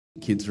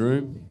Kids'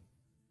 room.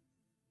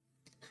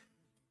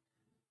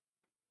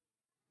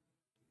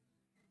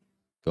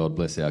 God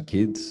bless our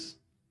kids.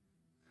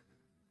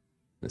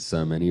 There's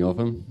so many of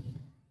them.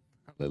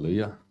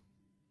 Hallelujah.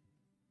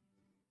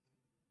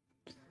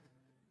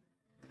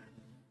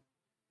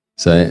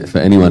 So for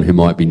anyone who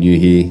might be new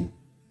here,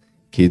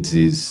 kids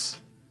is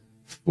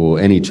for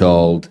any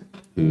child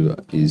who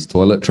is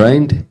toilet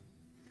trained.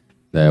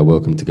 They are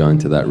welcome to go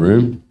into that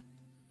room.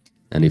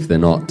 And if they're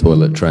not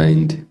toilet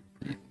trained,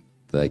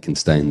 they can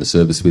stay in the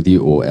service with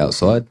you or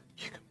outside.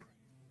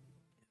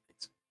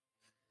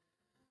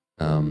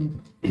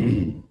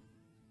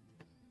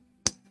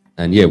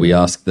 And yeah, we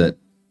ask that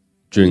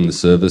during the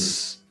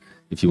service,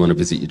 if you want to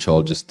visit your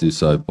child, just do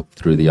so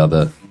through the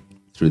other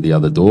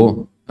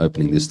door.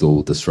 Opening this door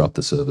will disrupt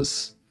the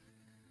service.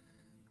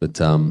 But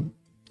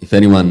if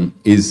anyone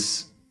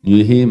is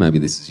new here, maybe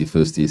this is your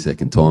first or your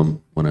second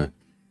time, I want to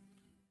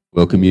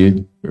welcome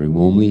you very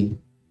warmly.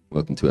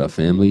 Welcome to our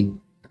family.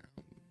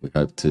 We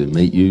hope to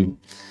meet you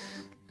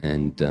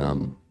and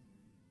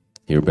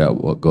hear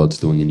about what God's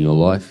doing in your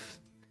life.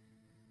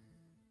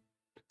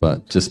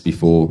 But just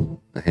before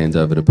I hand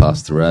over to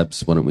Pastor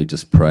Abs, why don't we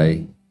just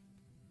pray?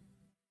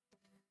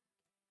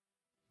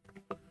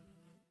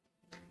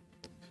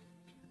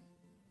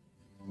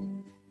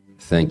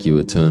 Thank you,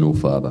 Eternal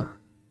Father,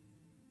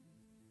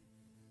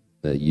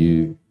 that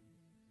you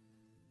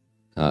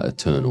are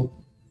eternal.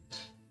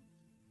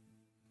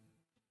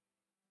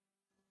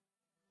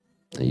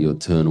 That your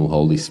eternal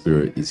Holy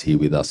Spirit is here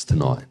with us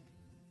tonight.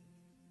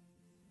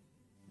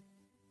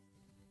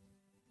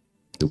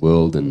 The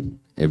world and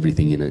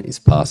everything in it is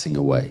passing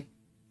away.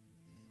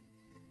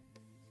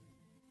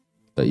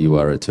 But you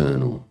are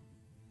eternal.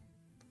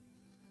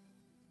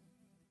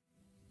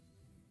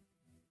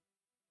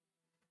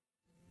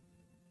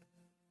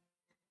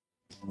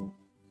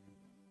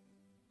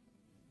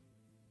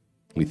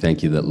 We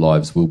thank you that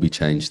lives will be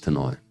changed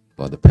tonight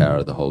by the power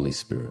of the Holy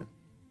Spirit.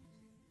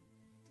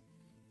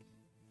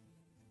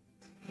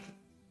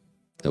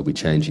 There'll be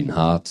change in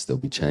hearts, there'll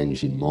be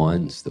change in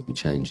minds, there'll be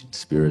change in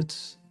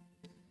spirits.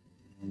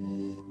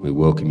 We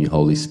welcome you,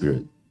 Holy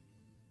Spirit,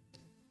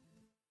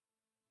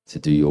 to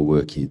do your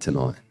work here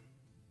tonight.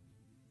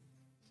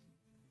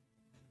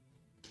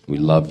 We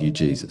love you,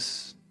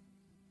 Jesus.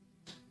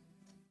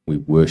 We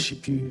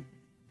worship you.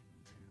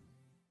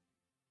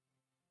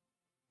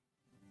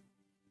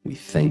 We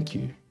thank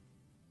you.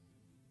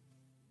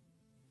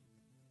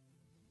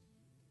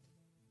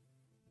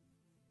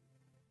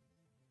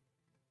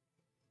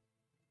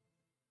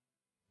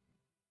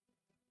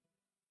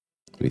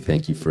 We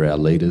thank you for our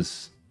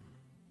leaders,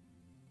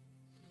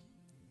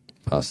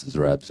 Pastors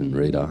Rabs and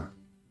Rita,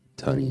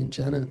 Tony and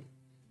Janet.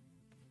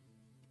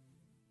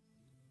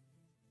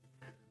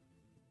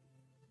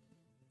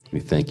 We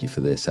thank you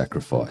for their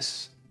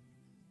sacrifice,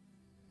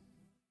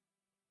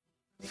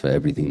 for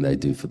everything they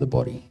do for the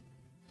body.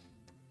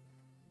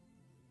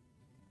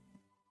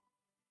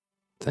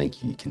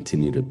 Thank you.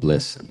 Continue to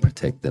bless and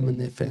protect them and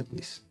their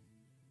families.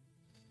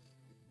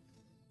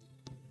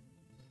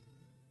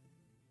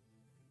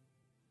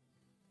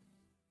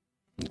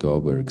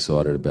 God, we're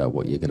excited about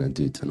what you're going to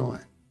do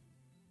tonight.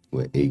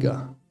 We're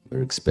eager.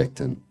 We're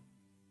expectant.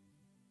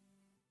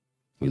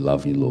 We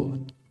love you,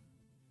 Lord.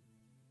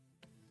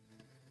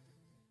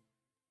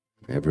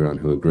 Everyone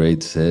who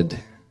agreed said,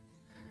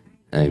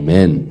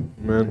 Amen.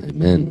 Amen.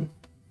 Amen.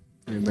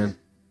 Amen.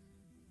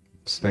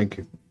 Thank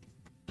you.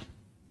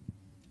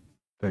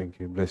 Thank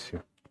you. Bless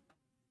you.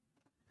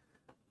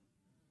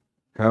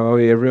 How are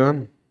we,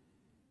 everyone?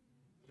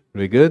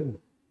 We good?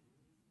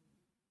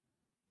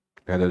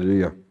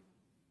 Hallelujah.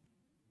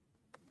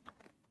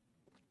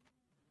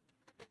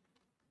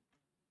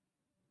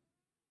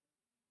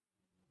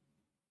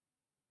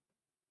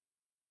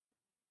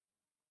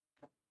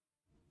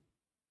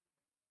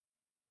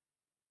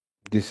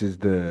 This is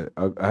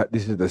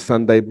the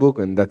Sunday book,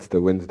 and that's the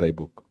Wednesday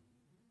book.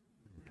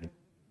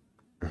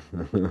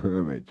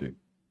 Magic.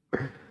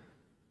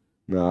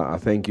 No, I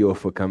thank you all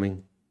for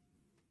coming.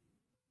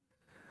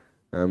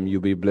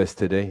 You'll be blessed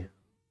today.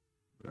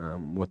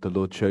 What the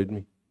Lord showed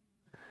me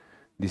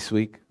this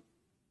week.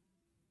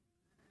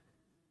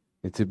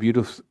 It's a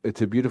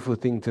beautiful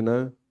thing to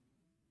know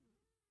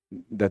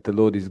that the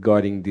Lord is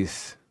guiding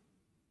this.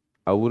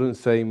 I wouldn't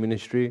say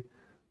ministry.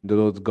 The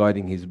Lord's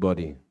guiding His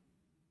body.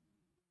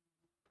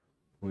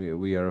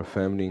 We are a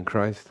family in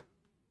Christ,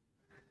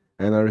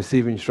 and I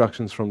receive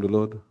instructions from the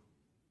Lord.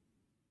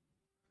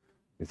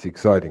 It's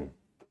exciting.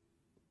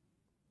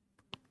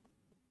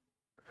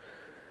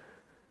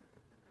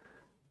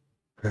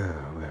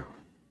 Well,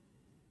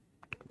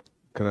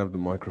 can I have the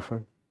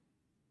microphone?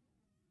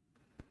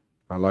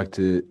 I like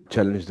to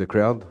challenge the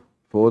crowd.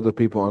 For all the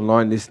people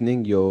online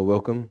listening, you're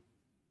welcome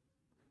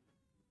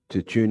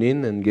to tune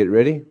in and get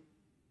ready.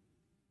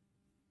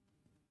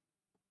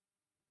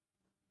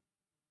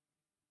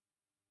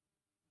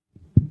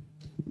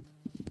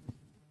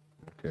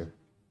 Okay.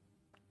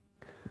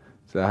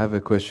 So I have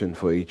a question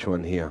for each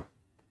one here.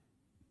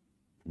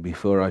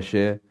 Before I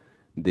share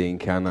the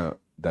encounter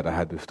that I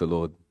had with the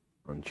Lord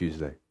on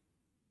Tuesday.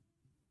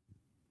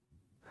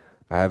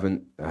 I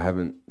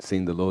haven't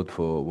seen the Lord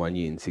for 1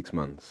 year and 6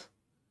 months,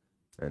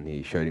 and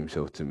He showed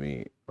Himself to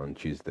me on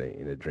Tuesday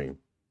in a dream.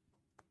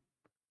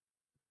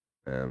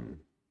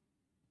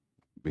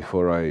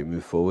 Before I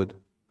move forward,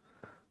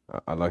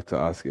 I'd like to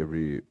ask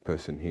every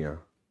person here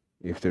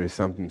if there is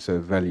something so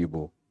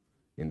valuable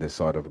in the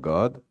sight of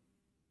God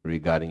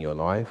regarding your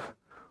life,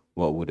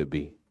 what would it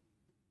be?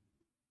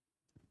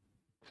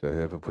 So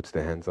whoever puts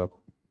their hands up,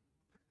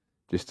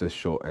 just a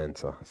short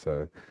answer.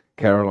 So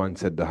Caroline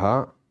said the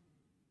heart.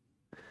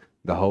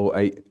 The whole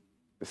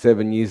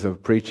 7 years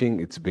of preaching,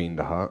 it's been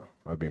the heart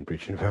I've been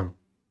preaching about.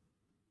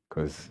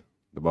 Because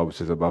the Bible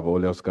says above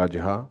all else, guard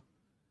your heart.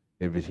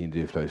 Everything you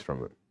do flows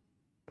from it.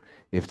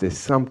 If there's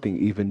something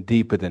even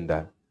deeper than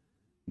that,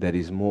 that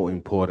is more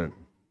important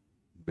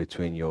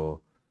between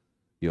your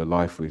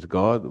life with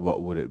God,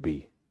 what would it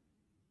be?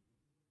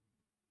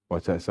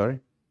 What's that, sorry?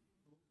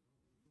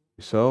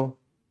 So,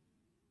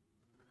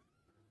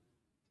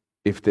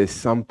 if there's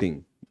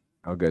something,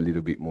 I'll go a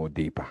little bit more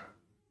deeper.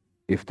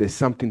 If there's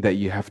something that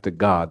you have to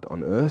guard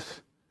on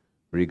earth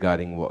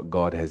regarding what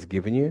God has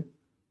given you,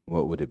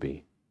 what would it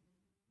be?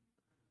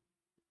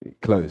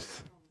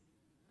 Close.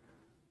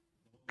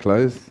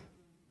 Close.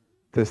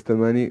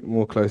 Testimony,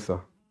 more closer.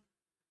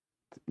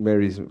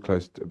 Mary's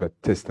close to, but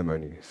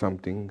testimony,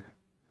 something.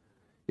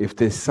 If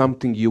there's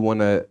something you want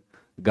to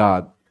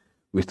guard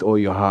with all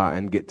your heart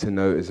and get to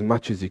know as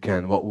much as you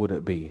can, what would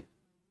it be?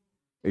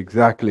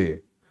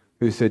 Exactly.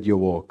 Who said your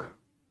walk?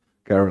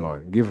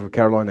 Caroline. Give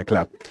Caroline a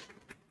clap.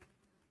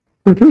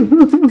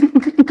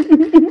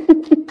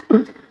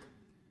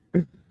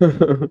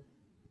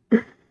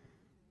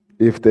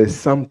 If there's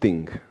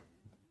something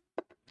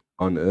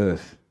on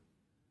earth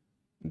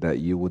that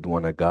you would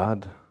want to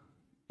guard,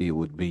 it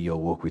would be your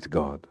walk with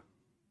God.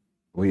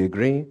 We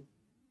agree?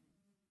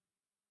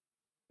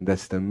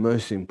 That's the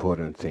most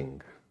important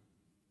thing.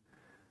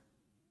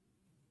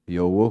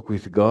 Your walk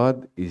with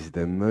God is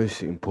the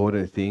most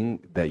important thing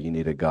that you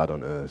need to guard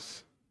on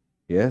earth.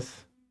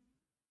 Yes?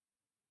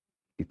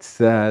 It's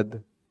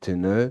sad to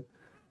know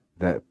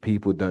that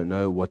people don't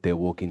know what they're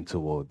walking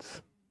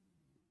towards.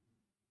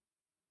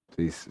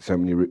 So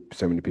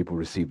many people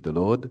receive the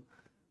Lord,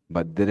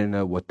 but they don't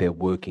know what they're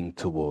working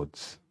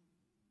towards.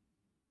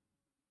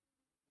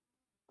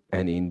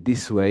 And in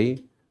this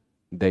way,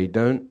 they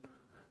don't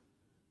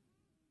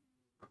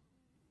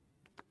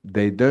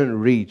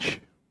reach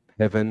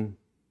heaven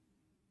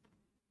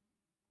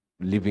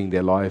living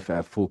their life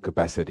at full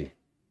capacity.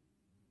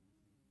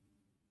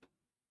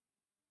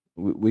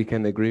 We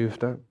can agree with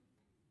that?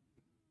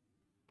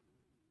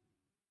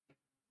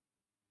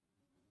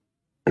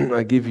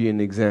 I give you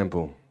an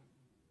example,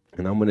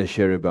 and I'm going to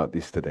share about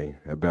this today,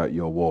 about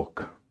your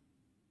walk.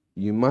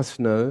 You must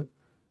know,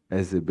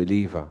 as a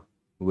believer,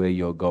 where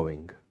you're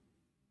going.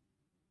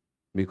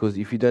 Because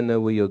if you don't know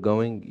where you're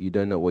going, you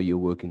don't know what you're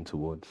working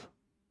towards.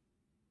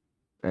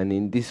 And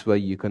in this way,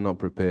 you cannot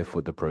prepare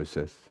for the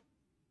process.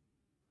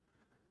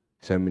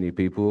 So many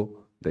people,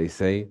 they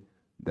say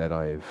that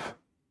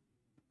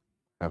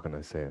how can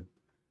I say it?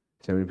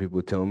 So many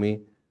people tell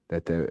me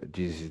that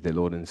Jesus is their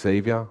Lord and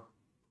Savior,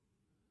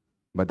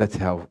 but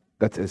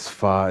that's as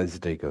far as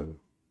they go.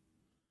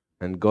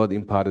 And God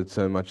imparted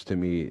so much to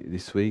me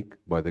this week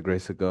by the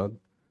grace of God,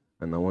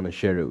 and I want to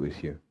share it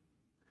with you.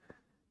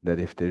 That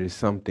if there is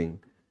something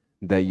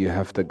that you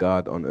have to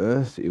guard on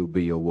earth, it will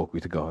be your walk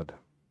with God.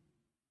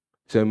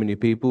 So many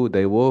people,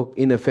 they walk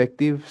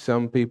ineffective.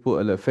 Some people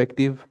are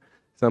effective.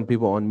 Some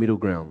people are on middle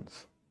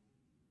grounds.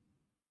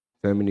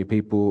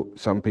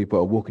 Some people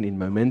are walking in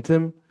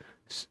momentum.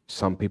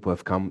 Some people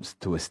have come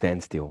to a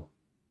standstill.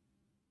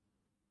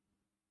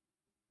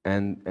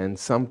 And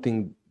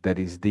something that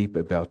is deep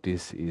about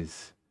this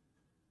is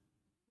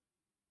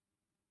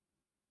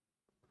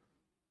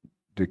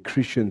the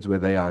Christians where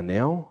they are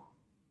now,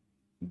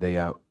 they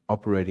are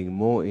operating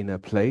more in a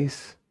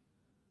place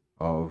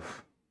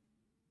of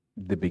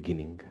the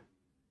beginning,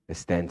 a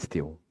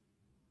standstill.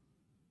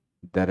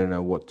 They don't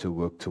know what to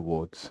work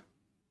towards.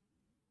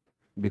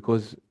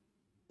 Because,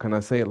 can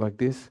I say it like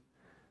this?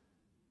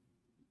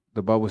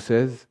 The Bible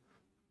says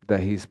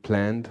that He's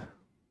planned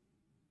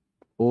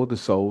all the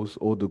souls,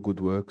 all the good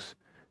works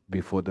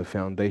before the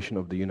foundation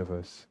of the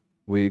universe.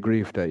 We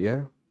agree with that,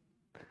 yeah?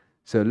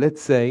 So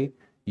let's say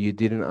you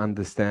didn't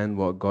understand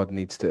what God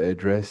needs to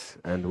address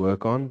and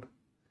work on.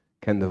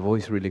 Can the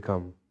voice really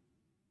come?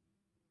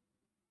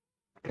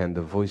 Can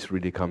the voice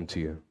really come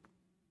to you?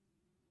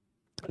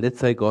 Let's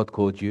say God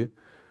called you.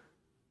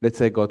 Let's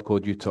say God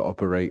called you to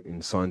operate in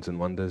signs and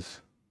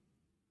wonders,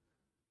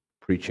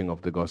 preaching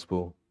of the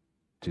gospel,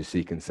 to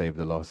seek and save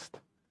the lost.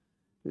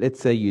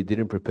 Let's say you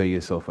didn't prepare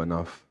yourself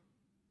enough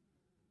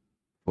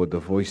for the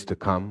voice to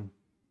come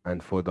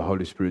and for the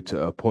Holy Spirit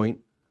to appoint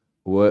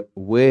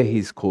where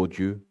He's called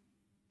you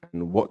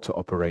and what to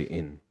operate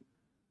in.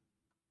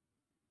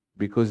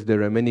 Because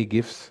there are many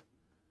gifts.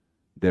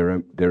 There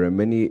are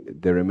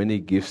many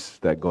gifts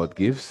that God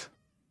gives,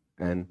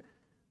 and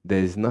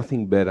there's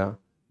nothing better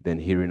than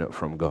hearing it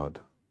from God.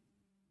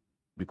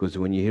 Because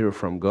when you hear it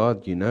from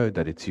God, you know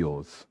that it's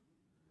yours.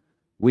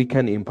 We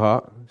can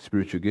impart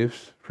spiritual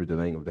gifts through the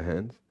laying of the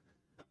hands,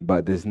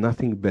 but there's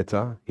nothing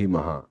better,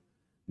 himaha.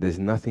 There's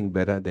nothing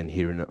better than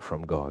hearing it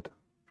from God.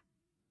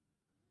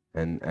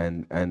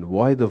 And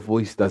why the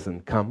voice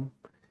doesn't come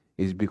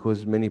is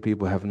because many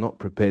people have not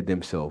prepared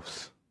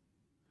themselves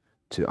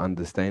to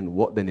understand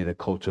what they need to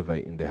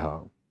cultivate in their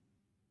heart,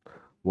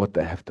 what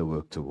they have to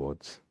work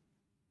towards.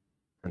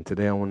 And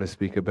today I want to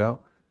speak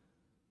about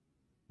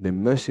the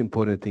most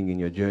important thing in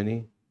your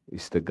journey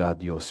is to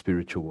guard your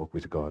spiritual walk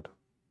with God.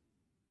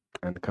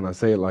 And can I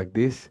say it like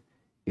this?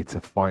 It's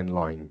a fine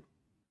line.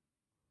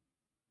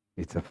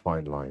 It's a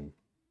fine line.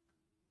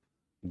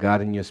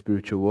 Guarding your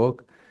spiritual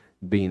walk,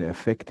 being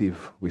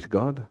effective with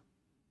God,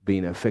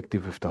 being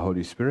effective with the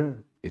Holy Spirit,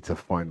 it's a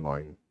fine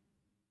line.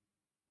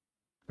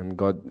 And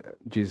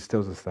Jesus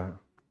tells us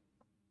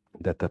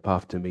that the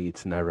path to me,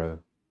 it's narrow,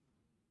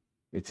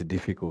 it's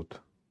difficult.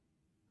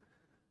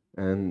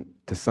 And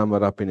to sum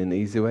it up in an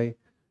easy way,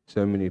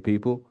 so many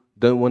people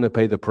don't want to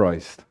pay the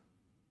price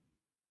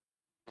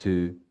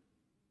to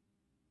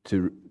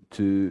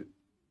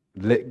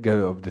let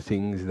go of the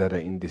things that are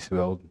in this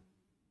world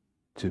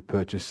to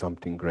purchase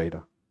something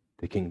greater,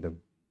 the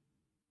kingdom.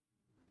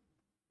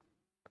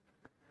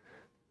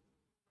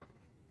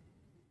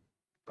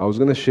 I was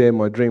going to share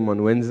my dream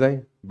on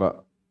Wednesday,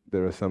 but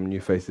there are some new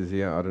faces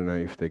here. I don't know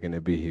if they're going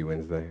to be here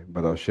Wednesday,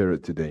 but I'll share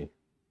it today.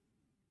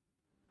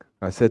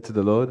 I said to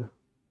the Lord,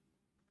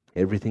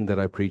 everything that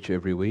I preach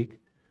every week,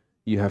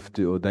 you have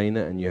to ordain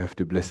it and you have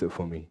to bless it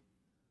for me,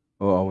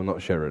 or I will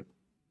not share it.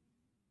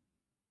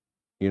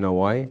 You know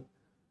why?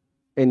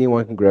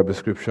 Anyone can grab a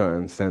scripture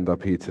and stand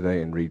up here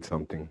today and read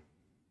something.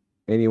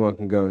 Anyone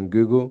can go and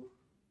Google,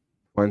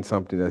 find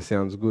something that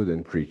sounds good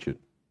and preach it.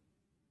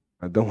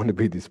 I don't want to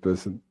be this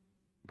person.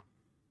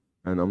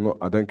 And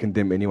I don't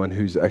condemn anyone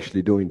who's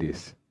actually doing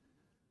this.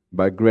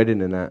 But greater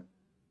than that,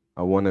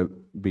 I want to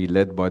be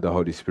led by the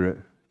Holy Spirit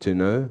to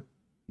know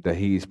that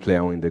He is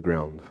plowing the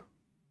ground.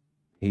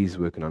 He's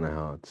working on our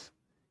hearts.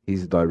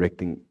 He's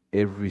directing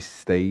every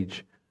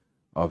stage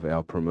of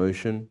our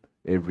promotion,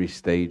 every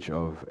stage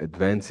of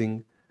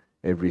advancing,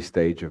 every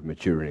stage of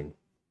maturing.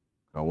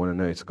 I want to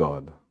know it's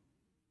God.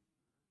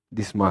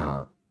 This is my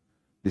heart.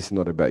 This is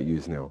not about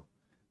you now.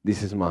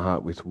 This is my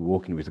heart with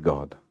walking with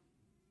God.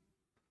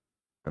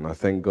 And I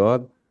thank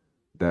God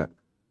that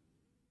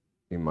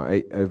in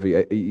my over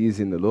 8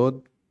 years in the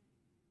Lord,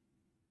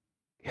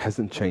 it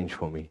hasn't changed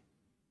for me.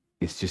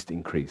 It's just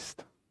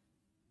increased.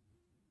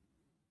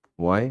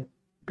 Why?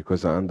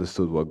 Because I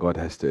understood what God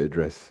has to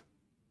address.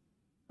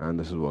 I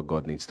understood what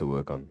God needs to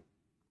work on.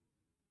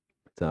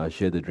 So I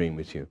share the dream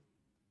with you.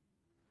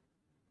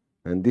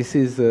 And this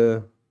is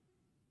for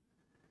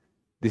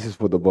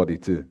the body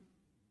too.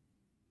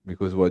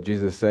 Because what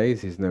Jesus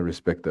says, He's no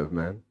respecter of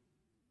man.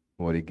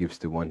 What He gives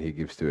to one, He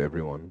gives to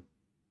everyone.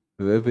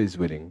 Whoever is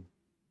willing.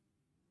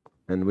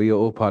 And we are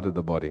all part of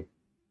the body.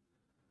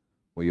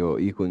 We are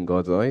equal in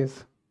God's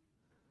eyes.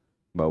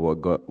 But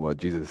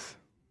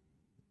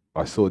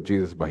I saw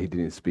Jesus, but He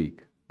didn't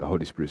speak. The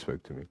Holy Spirit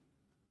spoke to me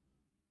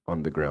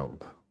on the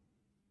ground.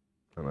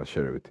 And I'll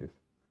share it with you.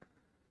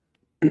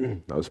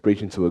 I was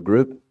preaching to a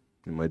group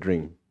in my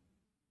dream.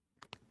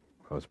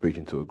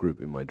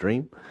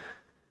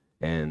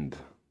 And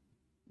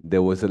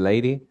there was a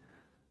lady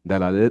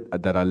that I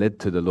led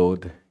to the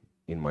Lord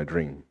in my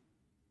dream.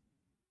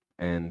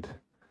 And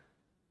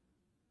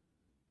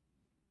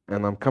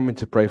I'm coming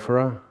to pray for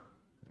her.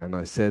 And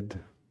I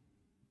said,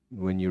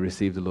 when you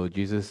receive the Lord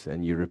Jesus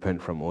and you repent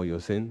from all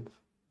your sins,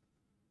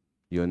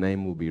 your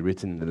name will be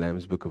written in the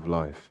Lamb's Book of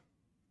Life.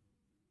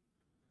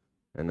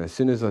 And as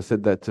soon as I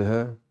said that to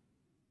her,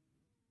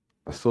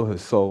 I saw her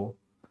soul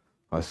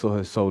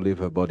leave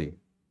her body.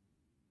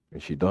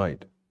 And she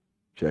died.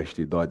 She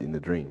actually died in the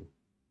dream.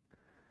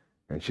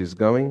 And she's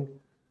traveling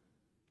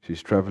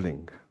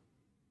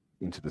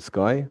into the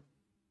sky.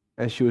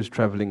 As she was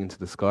traveling into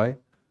the sky,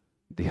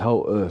 the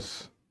whole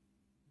earth,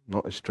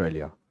 not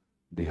Australia,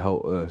 the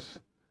whole earth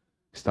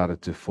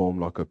started to form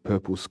like a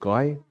purple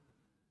sky,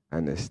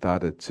 and it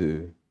started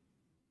to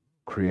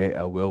create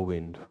a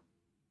whirlwind.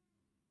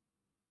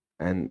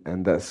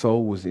 And that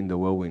soul was in the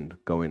whirlwind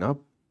going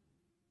up.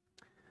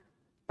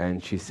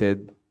 And she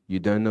said, you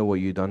don't know what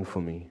you've done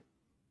for me.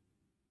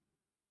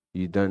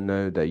 You don't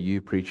know that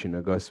you preaching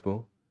the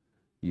gospel,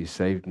 you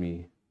saved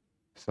me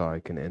so I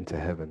can enter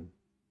heaven.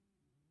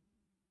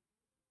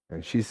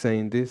 And she's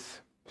saying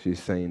this,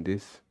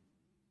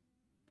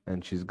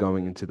 and she's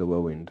going into the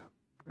whirlwind.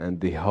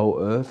 And the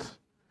whole earth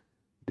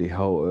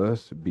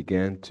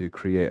began to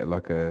create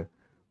like a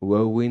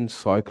whirlwind,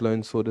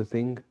 cyclone sort of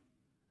thing.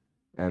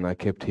 And I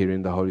kept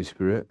hearing the Holy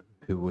Spirit,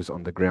 who was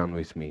on the ground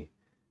with me,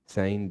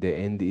 saying, the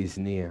end is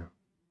near.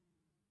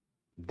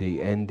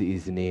 The end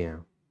is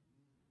near.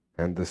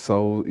 And the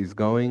soul is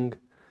going.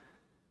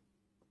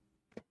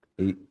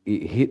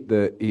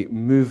 It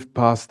moved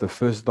past the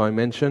first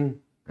dimension,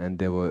 and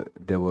there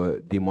were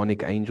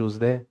demonic angels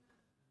there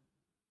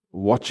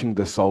watching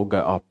the soul go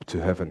up to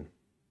heaven.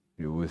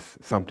 It was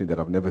something that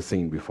I've never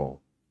seen before.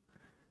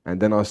 And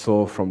then I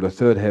saw from the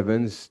third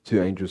heavens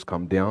 2 angels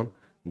come down,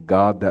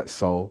 guard that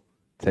soul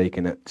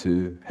taking it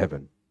to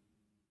heaven.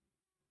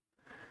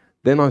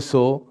 Then I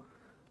saw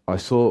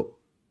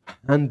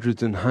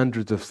hundreds and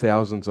hundreds of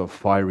thousands of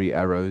fiery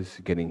arrows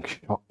getting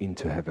shot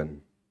into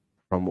heaven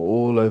from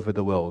all over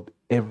the world.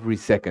 Every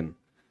second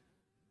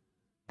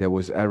there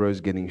was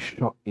arrows getting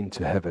shot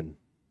into heaven,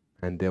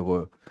 and they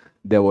were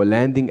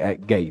landing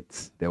at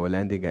gates. They were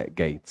landing at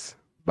gates,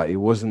 but it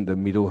wasn't the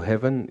middle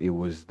heaven, it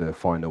was the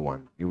final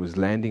one. It was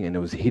landing and it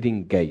was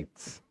hitting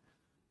gates.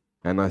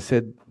 And I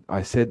said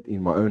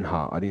in my own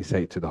heart, I didn't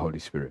say it to the Holy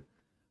Spirit,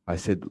 I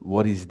said,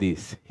 what is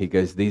this? He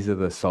goes, these are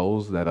the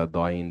souls that are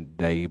dying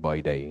day by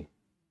day.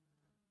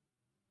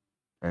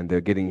 And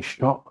they're getting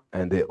shot,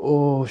 and they're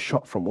all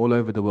shot from all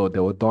over the world. They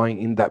were dying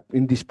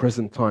in this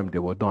present time. They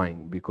were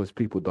dying because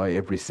people die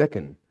every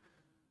second,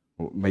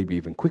 or maybe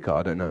even quicker.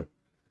 I don't know.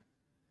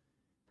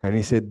 And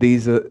he said,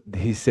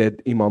 he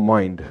said in my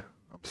mind,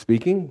 I'm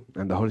speaking,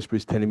 and the Holy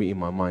Spirit's telling me in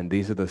my mind,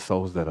 these are the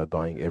souls that are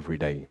dying every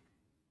day.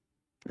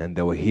 And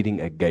they were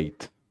hitting a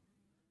gate.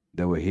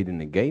 They were hitting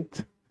a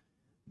gate.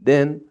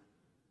 Then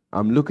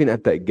I'm looking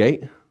at that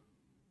gate,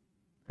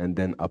 and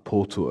then a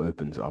portal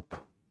opens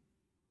up.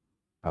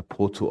 A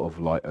portal of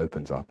light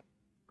opens up.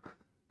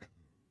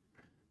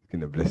 It's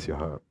going to bless your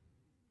heart.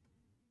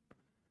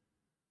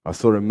 I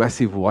saw a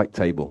massive white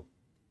table.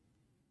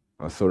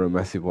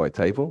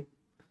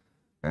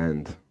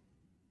 And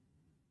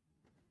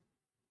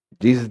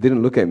Jesus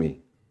didn't look at me.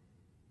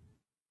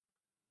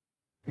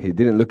 He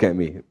didn't look at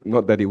me.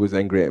 Not that he was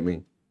angry at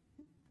me.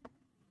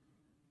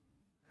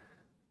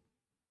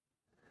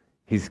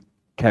 He's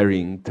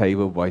carrying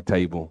table by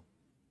table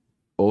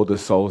all the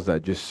souls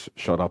that just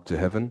shot up to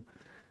heaven.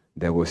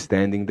 They were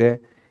standing there.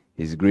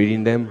 He's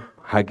greeting them,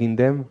 hugging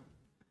them,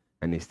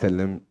 and he's telling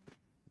them,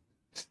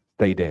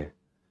 stay there.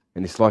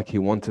 And it's like he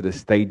wanted to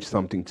stage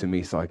something to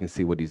me so I can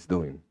see what he's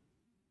doing.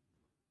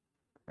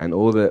 And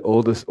all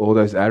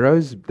those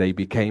arrows, they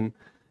became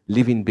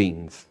living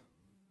beings.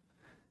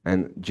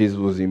 And Jesus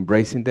was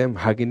embracing them,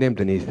 hugging them.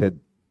 Then he said,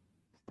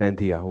 stand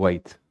here,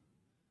 wait.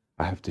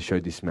 I have to show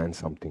this man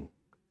something.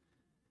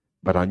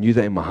 But I knew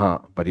that in my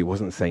heart, but he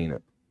wasn't saying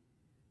it.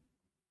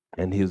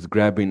 And he was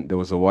grabbing, there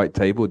was a white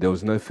table, there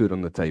was no food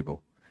on the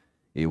table.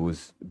 It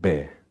was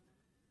bare.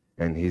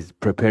 And he's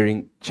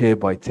preparing chair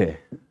by chair.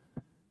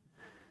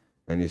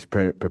 And he's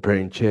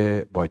preparing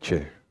chair by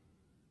chair.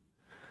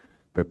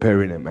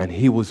 Preparing them. And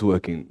he was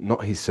working,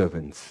 not his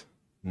servants,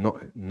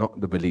 not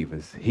the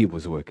believers. He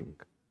was working.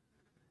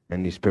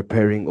 And he's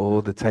preparing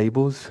all the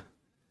tables.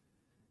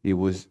 It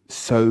was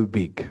so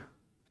big.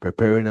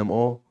 Preparing them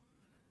all,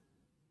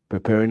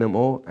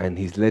 and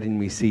he's letting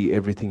me see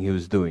everything he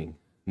was doing.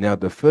 Now,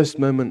 the first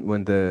moment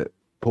when the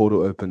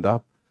portal opened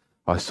up,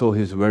 I saw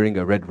he was wearing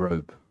a red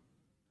robe.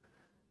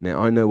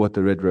 Now, I know what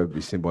the red robe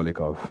is symbolic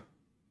of.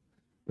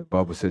 The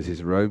Bible says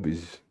his robe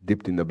is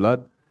dipped in the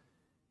blood.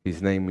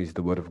 His name is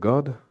the Word of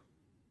God.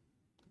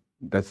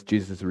 That's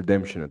Jesus'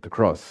 redemption at the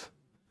cross.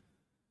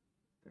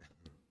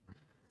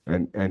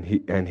 And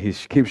he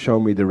keeps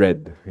showing me the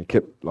red. He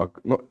kept not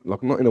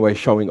in a way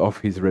showing off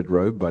his red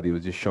robe, but he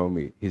was just showing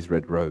me his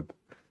red robe.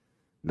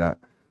 That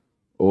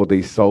all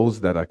these souls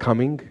that are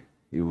coming,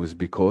 it was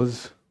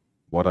because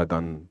what I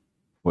done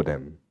for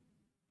them.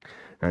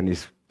 And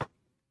he's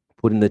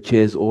putting the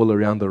chairs all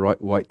around the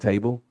white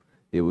table.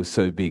 It was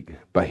so big.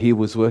 But he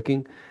was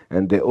working,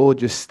 and they're all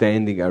just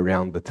standing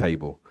around the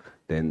table.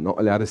 They're not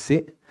allowed to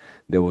sit.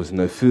 There was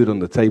no food on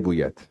the table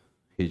yet.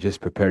 He's just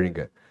preparing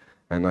it.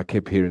 And I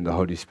kept hearing the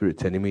Holy Spirit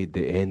telling me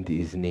the end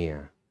is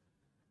near.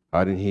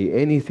 I didn't hear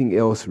anything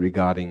else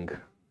regarding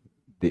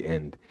the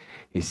end.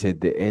 He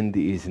said the end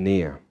is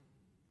near.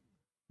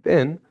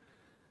 Then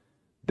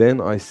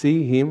I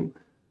see him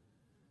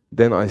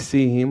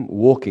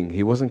walking.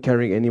 He wasn't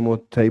carrying any more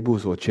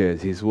tables or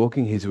chairs. He's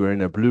walking, he's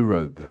wearing a blue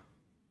robe.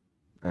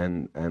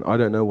 And I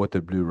don't know what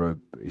the blue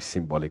robe is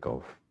symbolic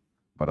of,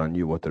 but I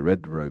knew what the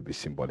red robe is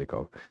symbolic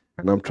of.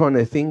 And I'm trying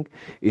to think,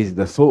 is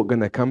the thought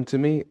going to come to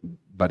me?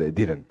 But it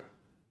didn't.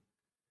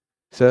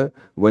 So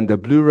when the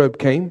blue robe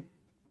came,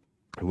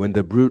 in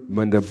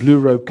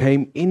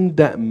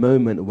that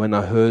moment when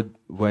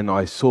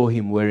I saw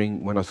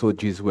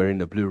Jesus wearing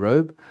the blue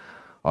robe,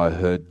 I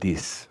heard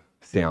this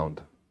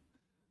sound.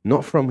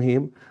 Not from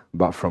him,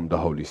 but from the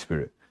Holy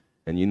Spirit.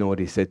 And you know what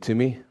he said to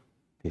me?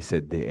 He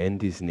said, the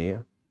end is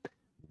near.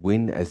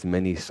 Win as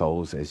many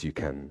souls as you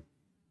can.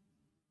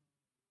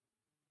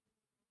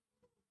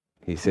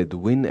 He said,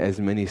 win as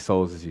many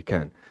souls as you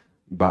can.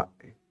 But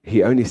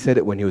he only said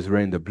it when he was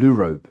wearing the blue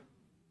robe.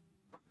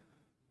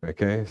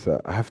 Okay,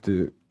 so I have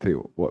to tell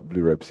you what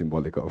blue robe is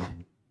symbolic of.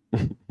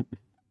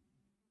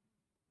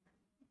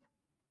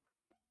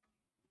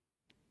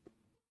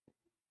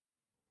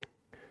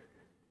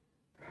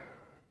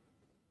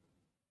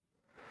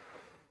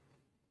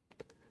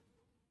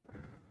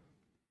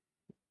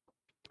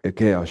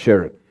 Okay, I'll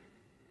share it.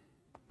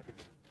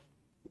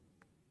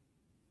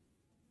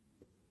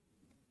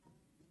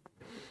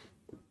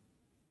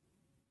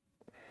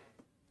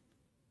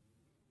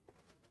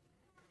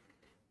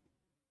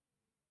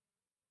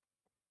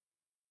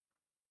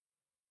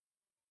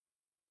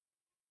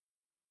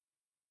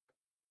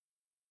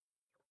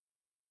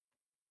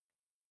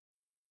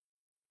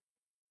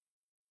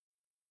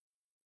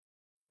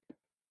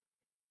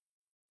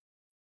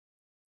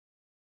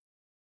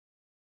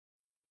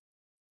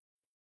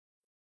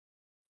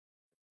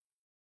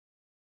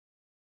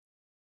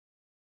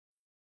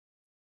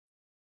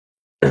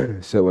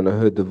 So when I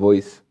heard the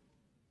voice,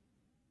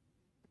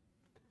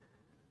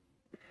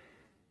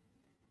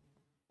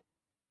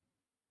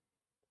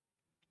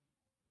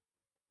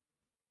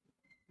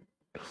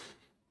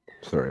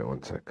 sorry,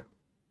 one sec.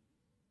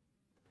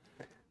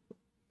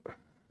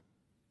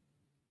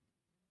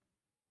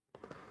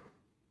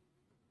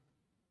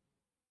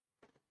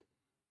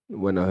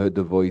 When I heard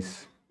the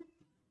voice,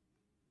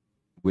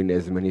 win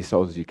as many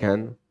souls as you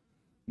can,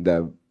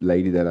 the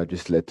lady that I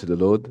just led to the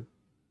Lord,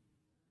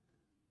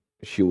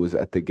 she was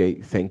at the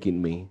gate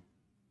thanking me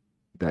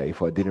that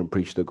if I didn't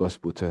preach the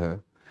gospel to her,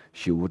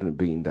 she wouldn't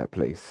be in that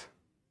place.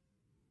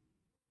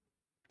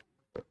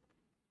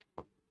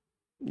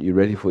 You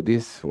ready for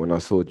this? When I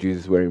saw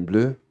Jesus wearing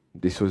blue,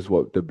 this was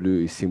what the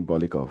blue is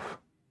symbolic of.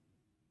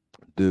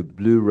 The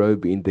blue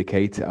robe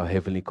indicates our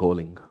heavenly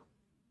calling.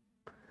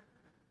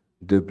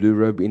 The blue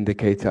robe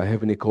indicates our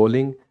heavenly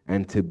calling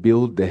and to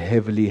build the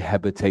heavenly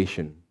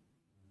habitation.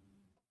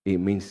 It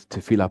means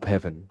to fill up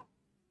heaven.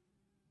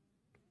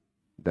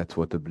 That's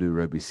what the blue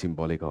robe is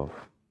symbolic of.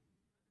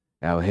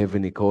 Our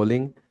heavenly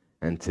calling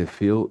and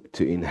to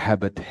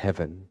inhabit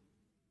heaven.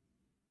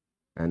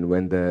 And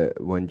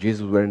when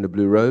Jesus was wearing the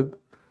blue robe,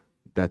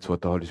 that's what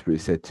the Holy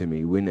Spirit said to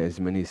me. Win as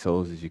many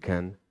souls as you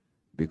can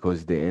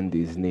because the end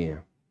is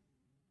near.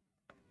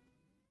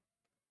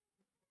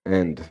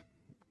 And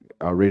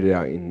I'll read it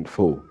out in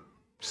full.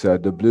 So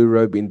the blue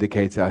robe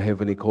indicates our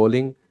heavenly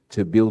calling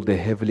to build the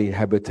heavenly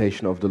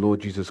habitation of the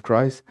Lord Jesus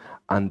Christ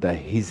under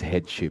his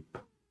headship.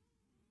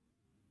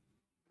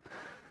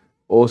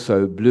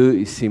 Also, blue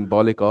is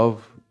symbolic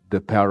of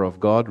the power of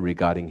God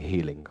regarding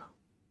healing.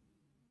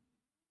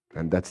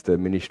 And that's the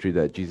ministry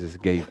that Jesus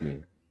gave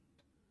me.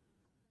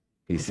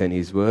 He sent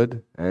his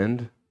word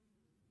and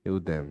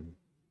healed them.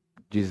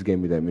 Jesus gave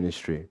me that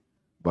ministry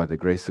by the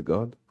grace of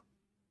God.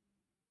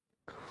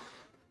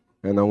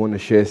 And I want to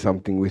share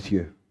something with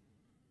you.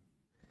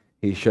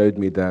 He showed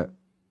me that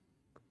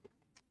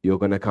you're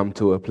going to come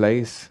to a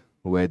place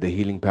where the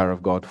healing power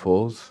of God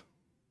falls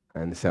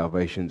and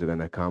salvations are going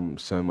to come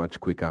so much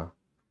quicker,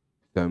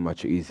 so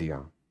much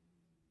easier.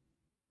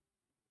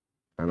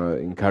 And I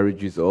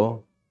encourage you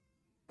all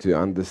to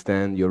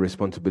understand your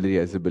responsibility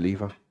as a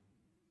believer.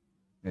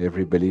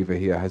 Every believer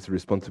here has a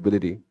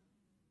responsibility.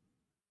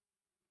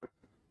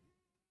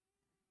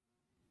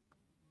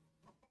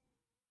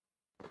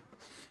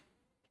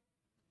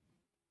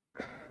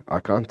 I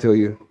can't tell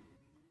you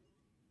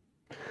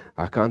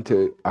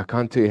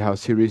how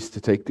serious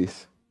to take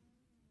this.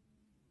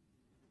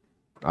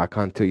 I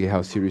can't tell you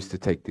how serious to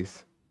take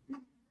this.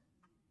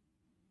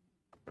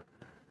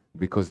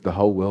 Because the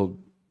whole world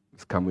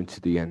is coming to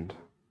the end.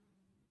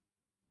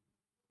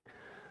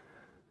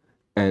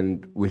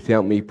 And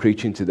without me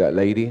preaching to that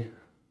lady,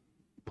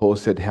 Paul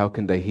said, how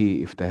can they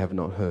hear if they have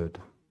not heard?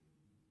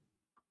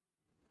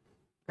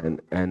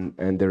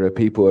 And there are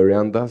people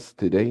around us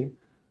today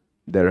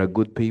that are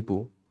good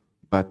people,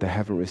 but they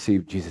haven't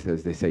received Jesus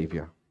as their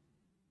Savior.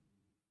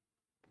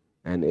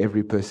 And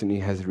every person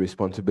here has a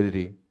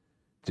responsibility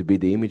to be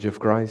the image of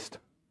Christ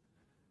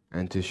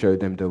and to show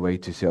them the way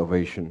to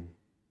salvation.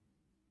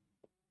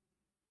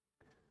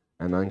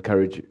 And I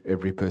encourage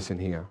every person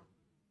here.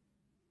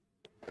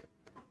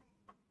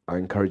 I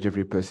encourage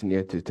every person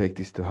here to take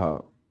this to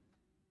heart.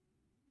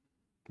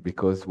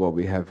 Because what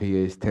we have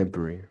here is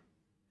temporary.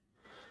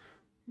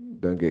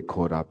 Don't get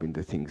caught up in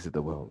the things of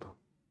the world.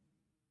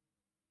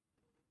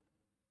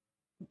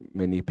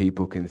 Many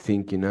people can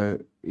think,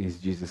 is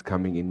Jesus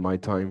coming in my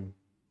time?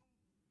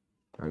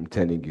 I'm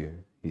telling you,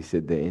 he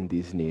said the end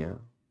is near.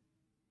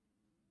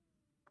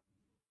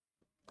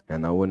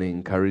 And I want to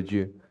encourage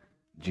you,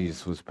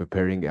 Jesus was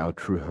preparing our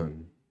true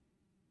home.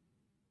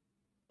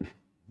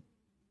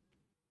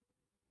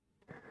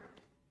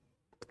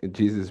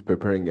 Jesus is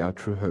preparing our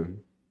true home.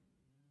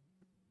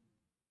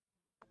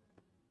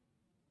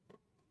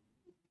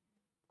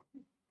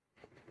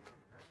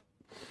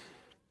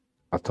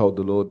 I told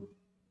the Lord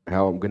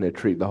how I'm going to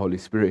treat the Holy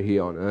Spirit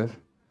here on earth.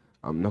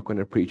 I'm not going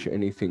to preach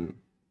anything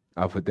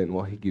other than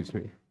what he gives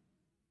me.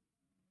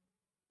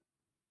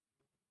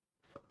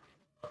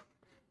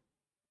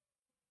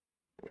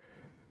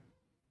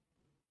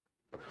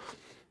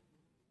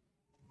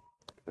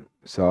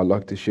 So I'd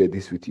like to share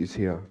this with you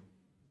here.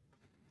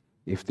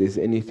 If there's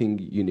anything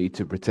you need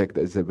to protect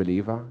as a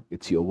believer,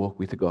 it's your walk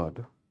with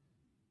God.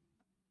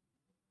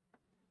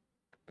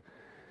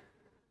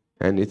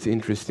 And it's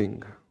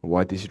interesting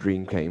why this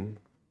dream came.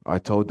 I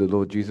told the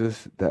Lord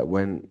Jesus that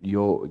when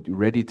you're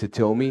ready to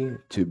tell me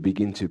to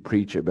begin to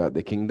preach about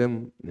the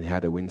kingdom and how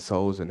to win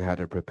souls and how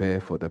to prepare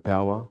for the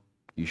power,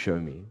 you show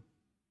me.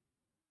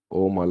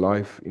 All my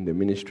life in the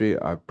ministry,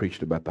 I've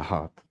preached about the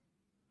heart.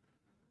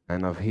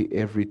 And I've hit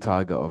every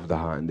target of the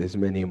heart, and there's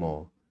many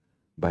more.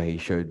 But he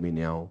showed me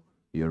now,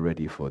 you're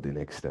ready for the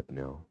next step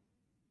now.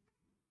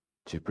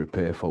 To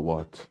prepare for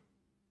what?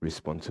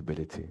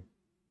 Responsibility.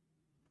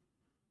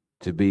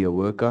 To be a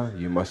worker,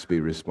 you must be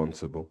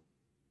responsible.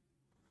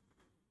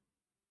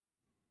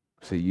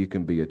 So you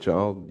can be a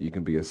child, you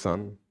can be a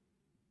son,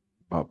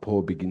 but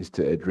Paul begins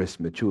to address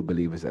mature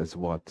believers as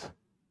what?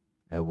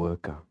 A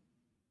worker.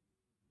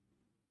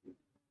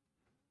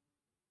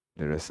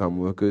 There are some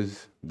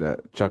workers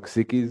that chuck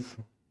sickies.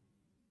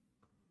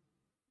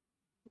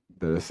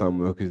 There are some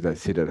workers that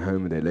sit at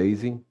home and they're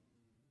lazy.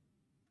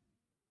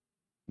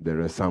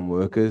 There are some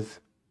workers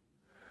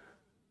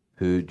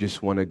who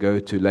just want to go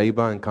to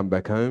labor and come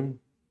back home.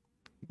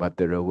 But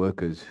there are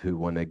workers who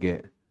want to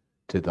get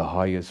to the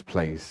highest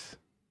place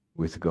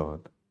with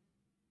God.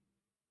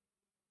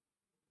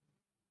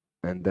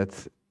 And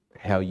that's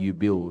how you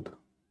build,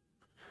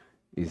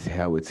 is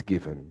how it's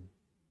given.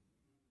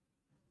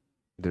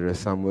 There are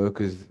some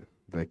workers,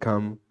 they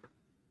come,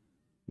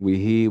 we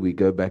hear, we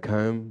go back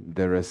home.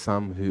 There are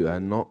some who are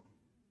not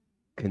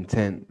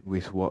content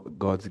with what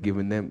God's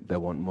given them, they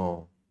want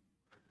more.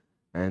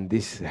 And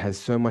this has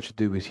so much to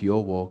do with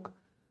your walk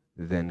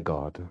than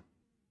God.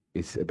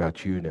 It's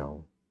about you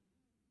now.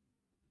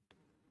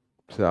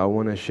 So I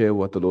want to share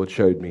what the Lord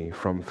showed me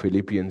from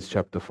Philippians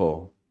chapter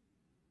 4.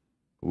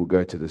 We'll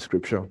go to the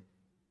scripture.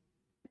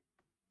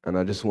 And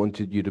I just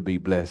wanted you to be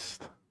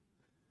blessed,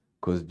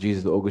 because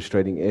Jesus is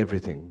orchestrating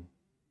everything.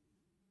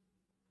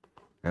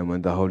 And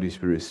when the Holy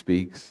Spirit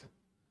speaks,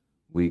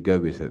 we go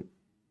with it.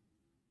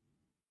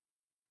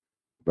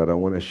 But I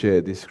want to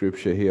share this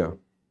scripture here.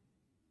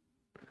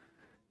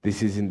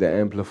 This is in the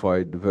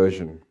Amplified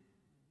version.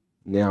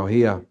 Now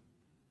here,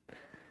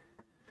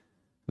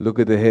 look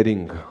at the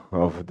heading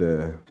of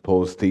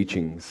Paul's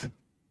teachings.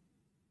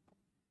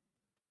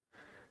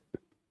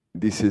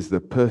 This is the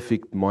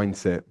perfect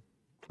mindset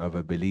of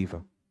a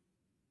believer.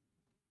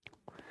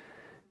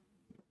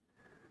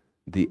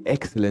 The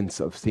excellence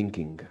of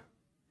thinking,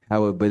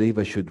 how a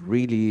believer should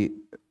really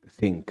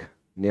think.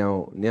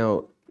 Now,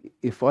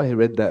 if I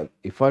read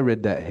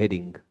that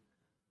heading,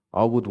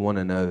 I would want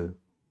to know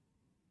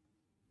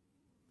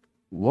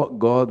what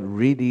God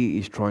really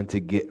is trying to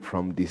get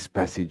from this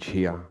passage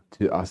here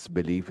to us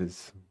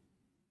believers.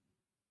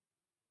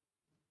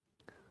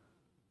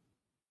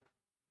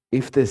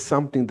 If there's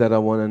something that I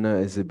want to know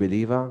as a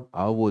believer,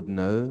 I would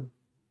know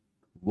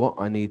what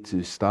I need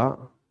to start,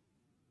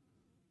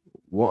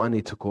 what I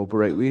need to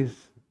cooperate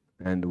with,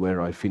 and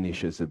where I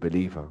finish as a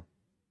believer.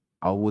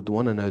 I would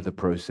want to know the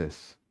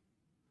process.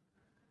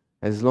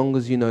 As long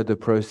as you know the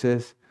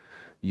process,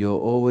 you're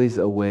always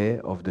aware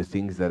of the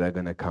things that are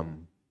going to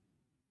come.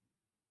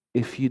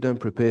 If you don't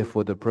prepare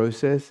for the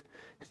process,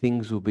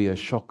 things will be a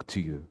shock to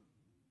you.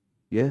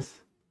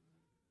 Yes?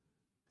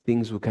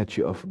 Things will catch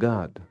you off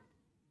guard.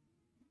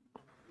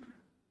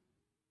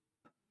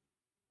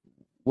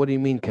 What do you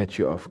mean catch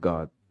you off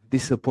guard?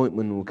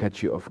 Disappointment will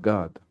catch you off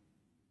guard.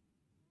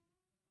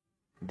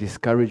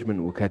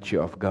 Discouragement will catch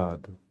you off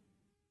guard.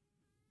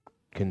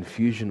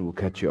 Confusion will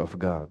catch you off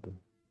guard.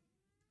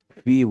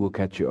 Fear will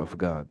catch you off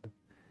guard.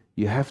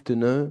 You have to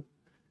know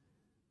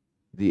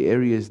the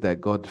areas that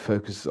God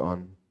focuses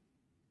on,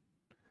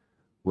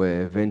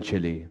 where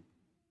eventually,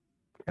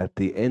 at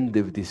the end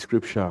of this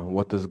scripture,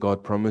 what does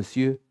God promise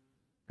you?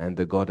 And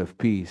the God of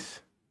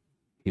peace,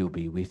 He'll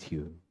be with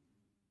you.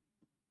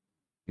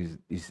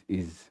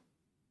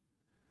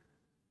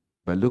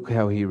 But look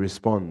how He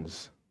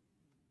responds.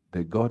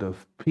 The God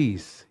of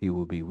peace, He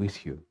will be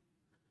with you.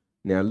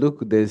 Now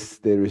look, there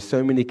is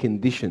so many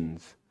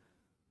conditions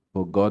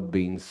for God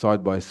being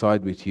side by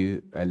side with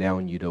you,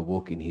 allowing you to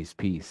walk in His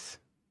peace.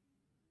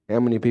 How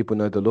many people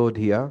know the Lord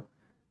here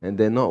and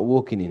they're not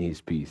walking in His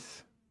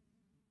peace?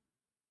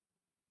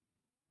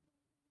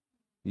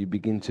 You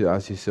begin to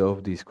ask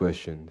yourself these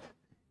questions.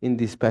 In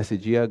this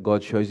passage here,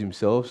 God shows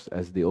Himself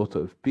as the author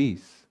of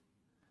peace.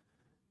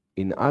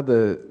 In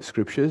other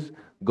scriptures,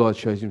 God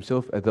shows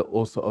Himself as the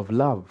author of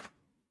love.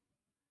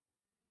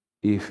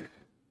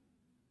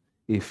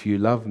 If you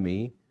love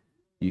me,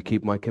 you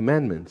keep my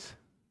commandments.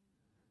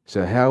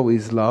 So how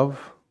is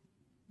love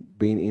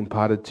being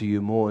imparted to you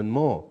more and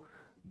more?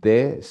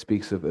 There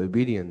speaks of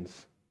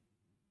obedience.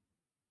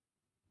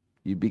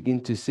 You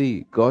begin to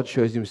see God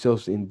shows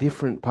Himself in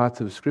different parts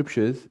of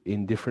scriptures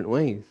in different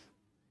ways.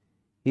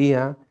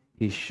 Here,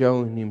 He's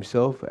shown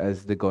Himself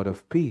as the God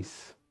of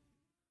peace.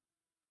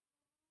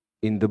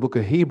 In the book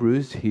of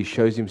Hebrews, He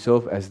shows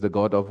Himself as the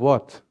God of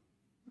what?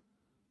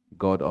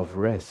 God of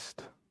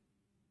rest.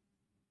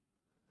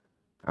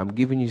 I'm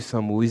giving you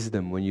some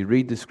wisdom when you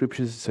read the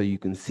scriptures so you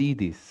can see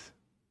this.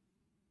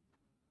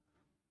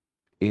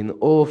 In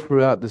all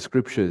throughout the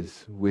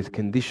scriptures, with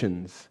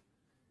conditions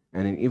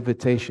and an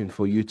invitation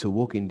for you to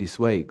walk in this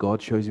way,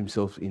 God shows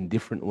Himself in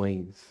different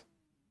ways.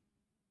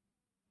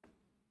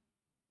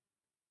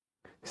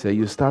 So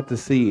you start to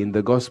see in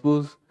the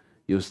Gospels,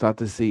 you'll start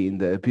to see in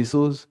the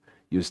epistles,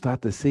 you'll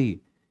start to see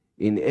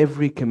in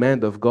every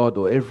command of God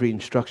or every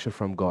instruction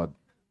from God,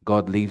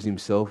 God leaves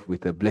Himself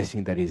with a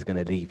blessing that He's going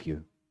to leave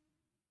you.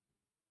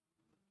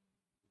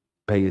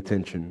 Pay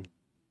attention.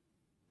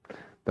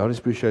 The Holy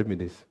Spirit showed me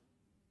this.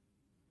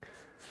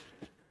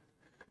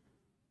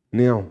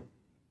 Now,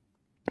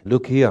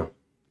 look here.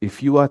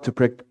 If you are to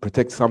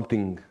protect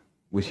something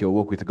with your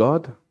walk with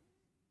God,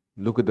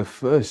 look at the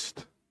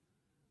first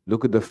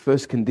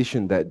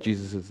condition that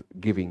Jesus is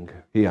giving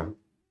here.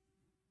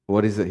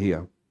 What is it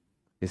here?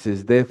 It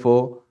says,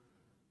 therefore,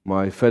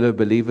 my fellow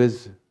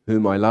believers,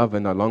 whom I love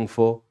and I long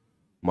for,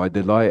 my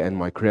delight and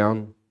my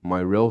crown, my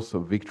rails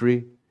of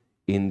victory.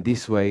 In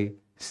this way,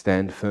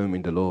 stand firm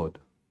in the Lord.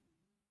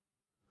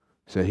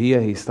 So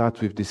here he starts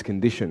with this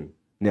condition.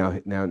 Now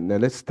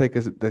let's take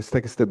a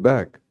step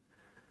back.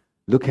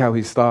 Look how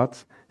he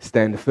starts.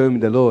 Stand firm in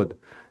the Lord.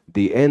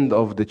 The end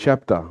of the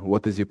chapter,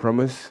 what does he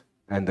promise?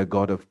 And the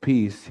God of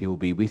peace, he will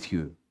be with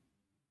you.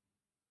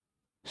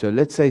 So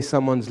let's say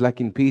someone's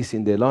lacking peace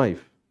in their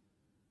life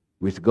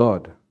with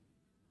God.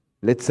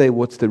 Let's say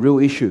what's the real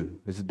issue?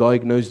 Let's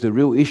diagnose the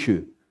real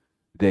issue.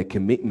 Their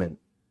commitment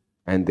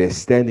and their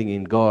standing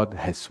in God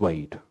has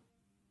swayed.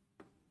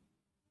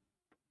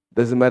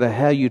 Doesn't matter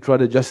how you try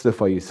to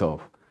justify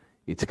yourself.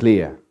 It's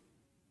clear.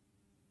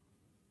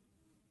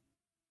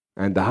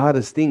 And the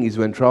hardest thing is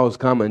when trials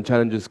come and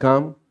challenges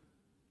come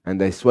and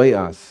they sway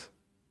us.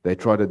 They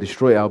try to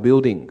destroy our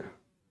building.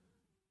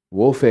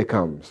 Warfare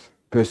comes.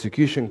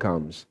 Persecution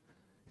comes.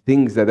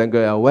 Things that don't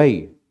go our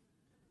way.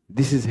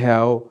 This is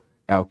how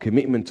our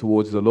commitment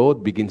towards the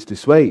Lord begins to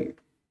sway.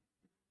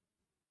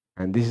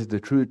 And this is the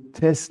true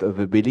test of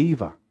a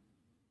believer.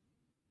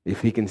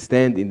 If he can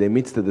stand in the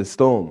midst of the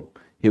storm,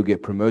 he'll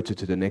get promoted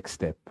to the next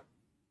step.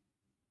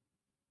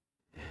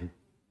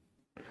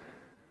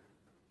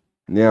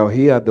 Now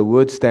here, the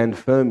word stand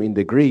firm in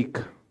the Greek,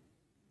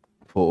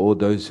 for all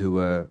those who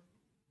are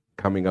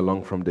coming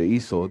along from the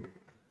eSword,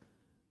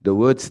 the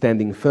word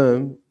standing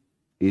firm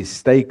is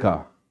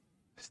stako,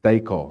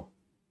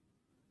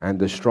 and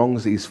the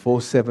Strong's is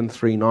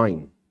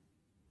 4739.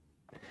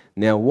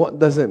 Now what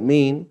does it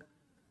mean?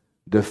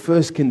 The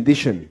first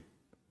condition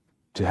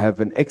to have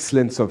an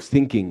excellence of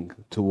thinking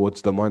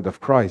towards the mind of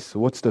Christ.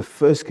 What's the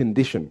first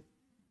condition?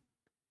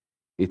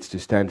 It's to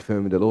stand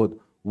firm in the Lord.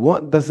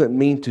 What does it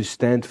mean to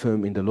stand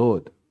firm in the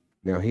Lord?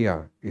 Now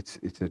here, it's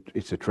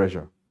a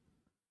treasure.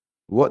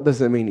 What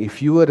does it mean?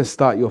 If you were to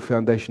start your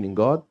foundation in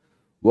God,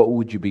 what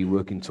would you be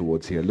working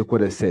towards here? Look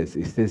what it says.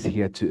 It says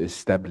here to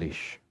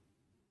establish.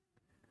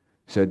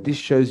 So this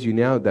shows you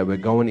now that we're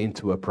going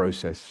into a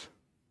process.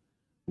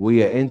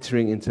 We are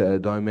entering into a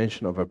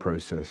dimension of a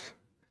process.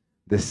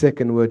 The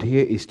second word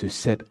here is to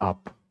set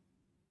up.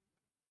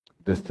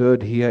 The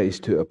third here is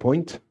to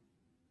appoint,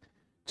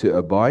 to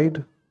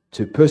abide,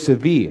 to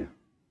persevere,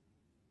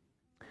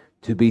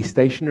 to be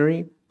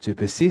stationary, to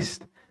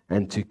persist,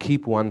 and to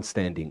keep one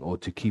standing or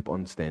to keep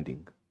on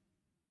standing.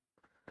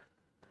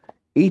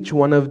 Each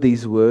one of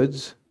these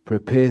words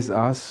prepares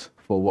us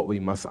for what we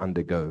must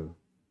undergo.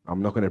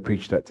 I'm not going to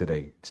preach that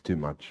today. It's too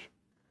much.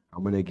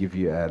 I'm going to give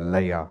you a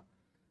layer,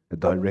 a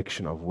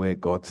direction of where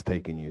God's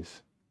taken you.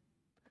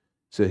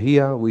 So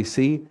here we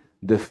see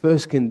the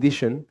first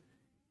condition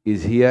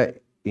is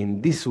here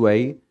in this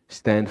way,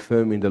 stand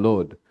firm in the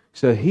Lord.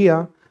 So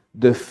here,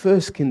 the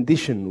first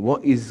condition,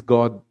 what is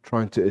God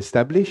trying to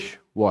establish?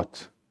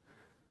 What?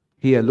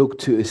 Here, look,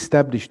 to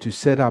establish, to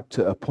set up,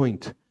 to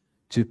appoint,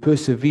 to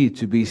persevere,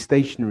 to be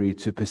stationary,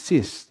 to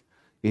persist.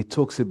 It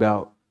talks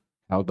about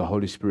how the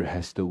Holy Spirit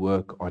has to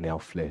work on our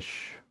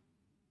flesh.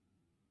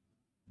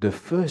 The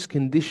first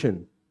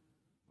condition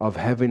of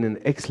having an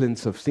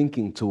excellence of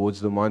thinking towards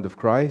the mind of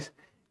Christ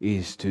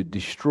is to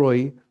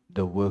destroy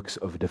the works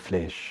of the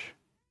flesh.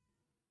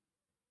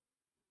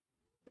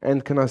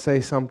 And can I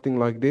say something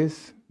like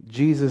this?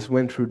 Jesus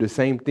went through the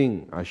same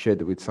thing. I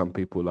shared it with some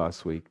people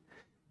last week.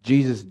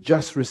 Jesus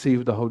just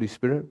received the Holy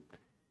Spirit.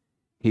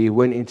 He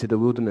went into the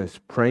wilderness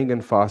praying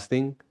and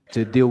fasting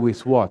to deal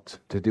with what?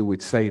 To deal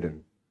with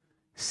Satan,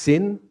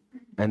 sin,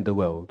 and the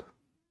world.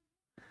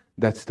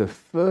 That's the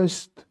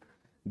first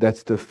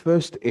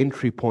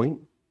entry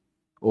point,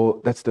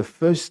 or that's the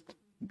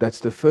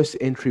first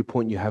entry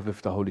point you have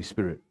with the Holy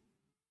Spirit.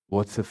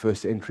 What's the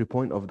first entry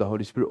point of the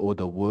Holy Spirit, or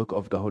the work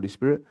of the Holy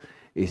Spirit?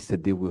 Is to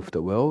deal with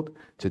the world,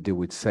 to deal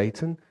with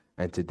Satan,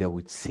 and to deal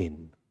with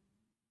sin.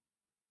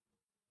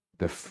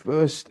 The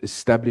first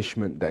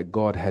establishment that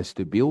God has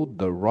to build,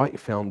 the right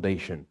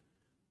foundation,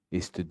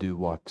 is to do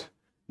what?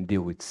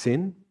 Deal with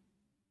sin.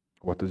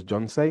 What does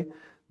John say?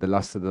 The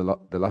lust of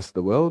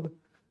the world,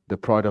 the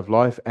pride of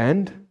life,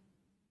 and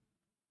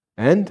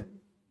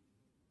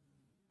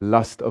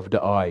lust of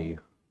the eye.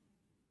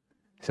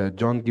 So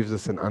John gives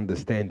us an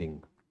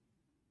understanding.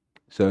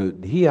 So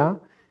here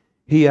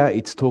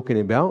it's talking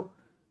about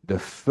the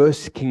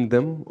first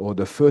kingdom or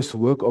the first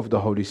work of the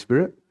Holy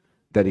Spirit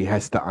that he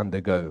has to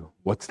undergo.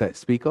 What's that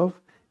speak of?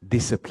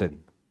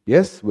 Discipline.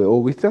 Yes, we're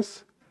all with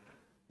us?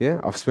 Yeah,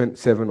 I've spent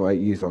 7 or 8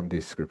 years on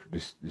this script,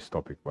 this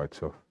topic by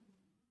itself.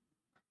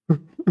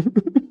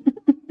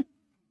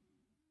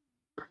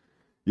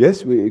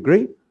 Yes, we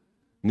agree?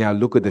 Now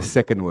look at the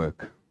second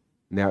work.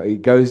 Now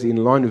it goes in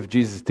line with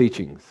Jesus'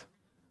 teachings,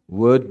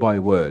 word by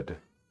word.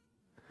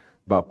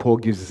 But Paul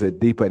gives us a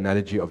deeper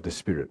analogy of the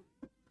Spirit.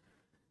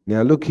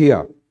 Now look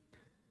here.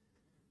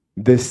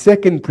 The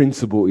second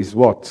principle is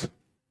what?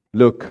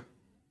 Look,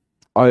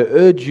 I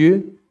urge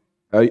you,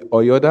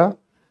 Oyoda,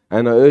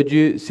 and I urge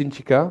you,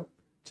 Sinchika,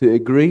 to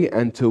agree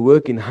and to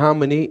work in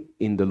harmony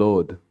in the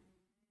Lord.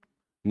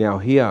 Now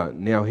here,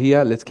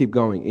 let's keep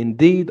going.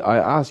 Indeed, I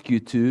ask you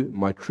to,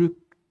 my true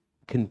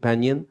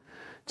companion,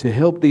 to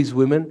help these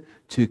women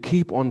to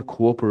keep on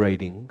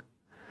cooperating,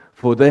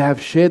 for they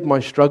have shared my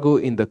struggle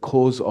in the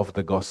cause of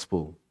the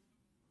gospel,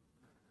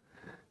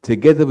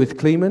 together with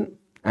Clement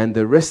and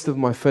the rest of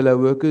my fellow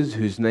workers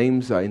whose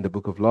names are in the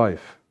book of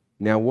life.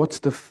 Now, what's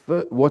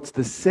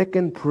the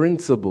second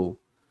principle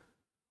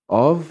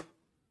of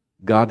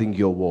guarding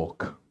your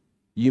walk?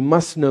 You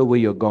must know where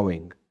you're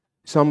going.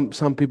 Some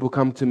people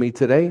come to me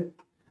today,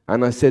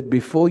 and I said,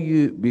 before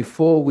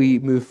we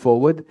move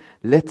forward,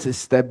 let's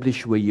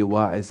establish where you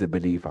are as a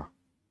believer.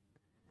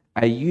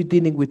 Are you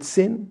dealing with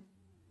sin?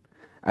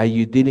 Are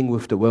you dealing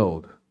with the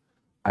world?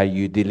 Are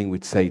you dealing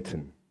with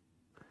Satan?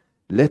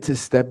 Let's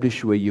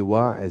establish where you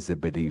are as a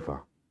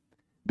believer.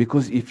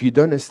 Because if you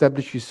don't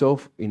establish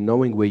yourself in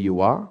knowing where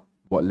you are,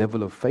 what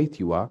level of faith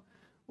you are,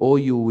 all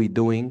you'll be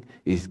doing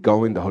is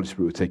going, the Holy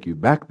Spirit will take you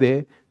back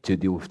there to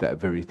deal with that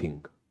very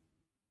thing.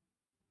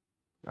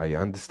 Are you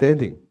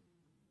understanding?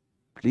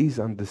 Please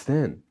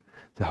understand.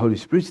 The Holy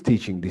Spirit's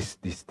teaching this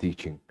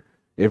teaching.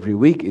 Every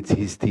week it's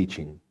His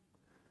teaching.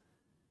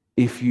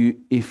 If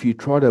you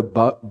try to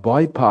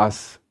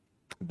bypass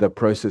the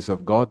process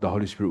of God, the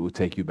Holy Spirit will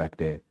take you back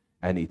there.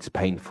 And it's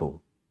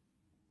painful.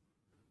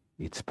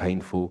 It's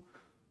painful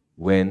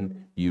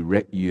when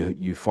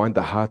you find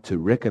it hard to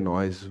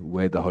recognize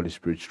where the Holy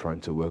Spirit's trying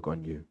to work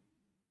on you.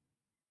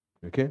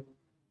 Okay?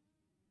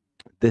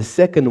 The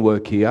second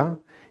work here,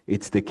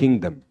 it's the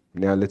kingdom.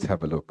 Now let's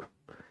have a look.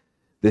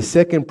 The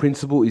second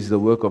principle is the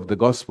work of the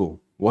gospel.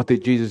 What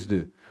did Jesus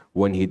do?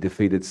 When He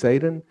defeated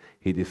Satan,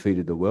 He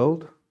defeated the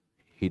world,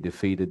 He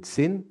defeated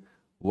sin.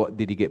 What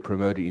did He get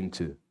promoted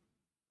into?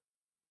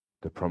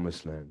 The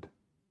promised land,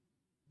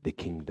 the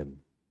kingdom.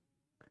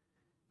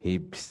 He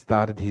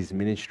started His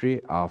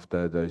ministry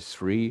after those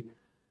 3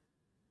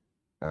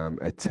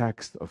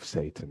 attacks of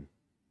Satan.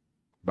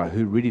 But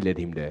who really led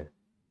Him there?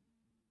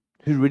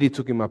 Who really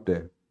took Him up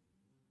there?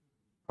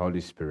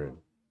 Holy Spirit.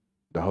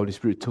 The Holy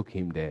Spirit took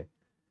Him there.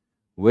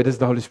 Where does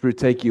the Holy Spirit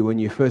take you when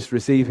you first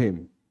receive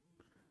Him?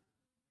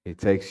 He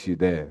takes you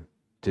there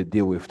to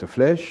deal with the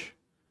flesh.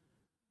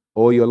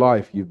 All your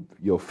life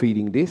you're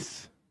feeding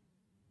this,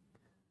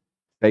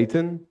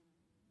 Satan,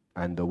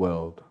 and the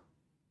world.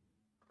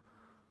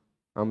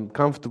 I'm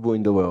comfortable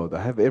in the world.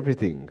 I have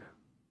everything.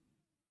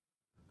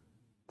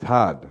 It's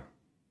hard.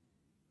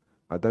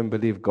 I don't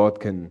believe God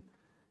can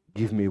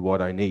give me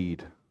what I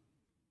need.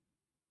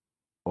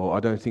 Or I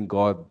don't think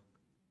God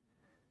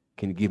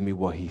can give me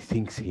what He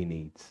thinks He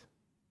needs.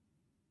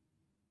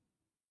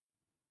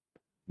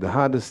 The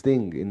hardest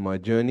thing in my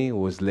journey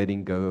was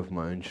letting go of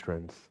my own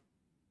strength.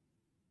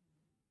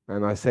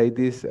 And I say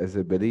this as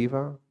a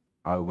believer,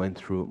 I went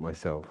through it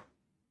myself.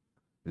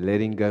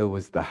 Letting go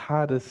was the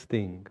hardest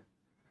thing.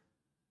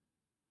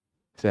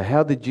 So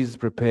how did Jesus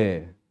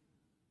prepare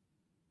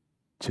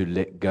to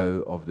let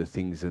go of the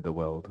things of the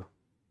world?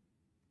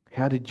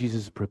 How did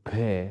Jesus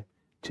prepare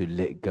to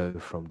let go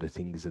from the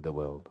things of the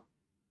world?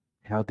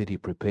 How did He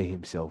prepare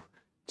Himself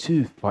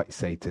to fight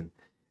Satan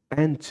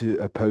and to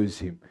oppose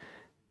him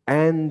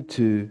and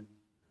to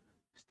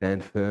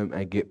stand firm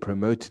and get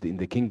promoted in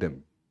the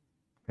kingdom?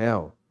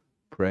 How?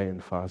 Prayer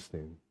and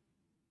fasting.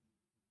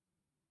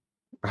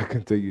 I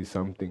can tell you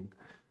something.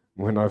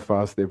 When I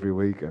fast every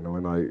week and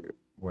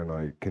when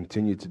I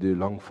continue to do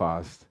long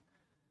fast,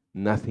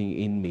 nothing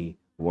in me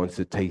wants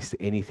to taste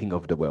anything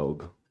of the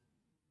world.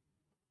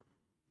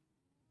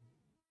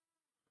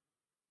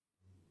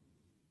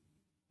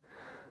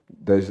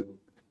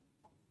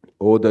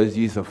 All those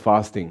years of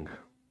fasting,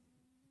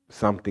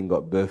 something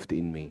got birthed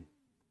in me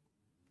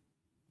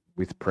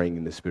with praying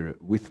in the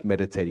Spirit, with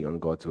meditating on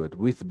God's word,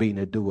 with being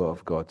a doer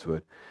of God's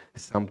word.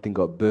 Something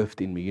got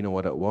birthed in me. You know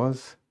what it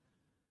was?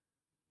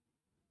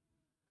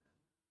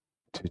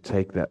 To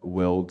take that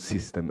world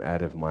system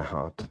out of my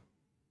heart.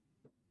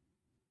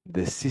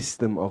 The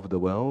system of the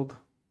world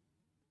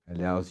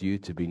allows you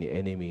to be an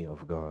enemy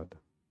of God.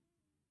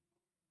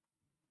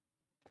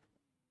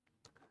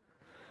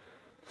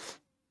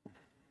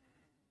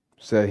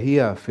 So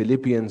here,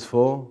 Philippians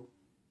 4,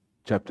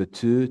 chapter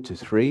 2 to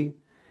 3,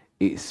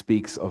 it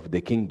speaks of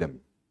the kingdom.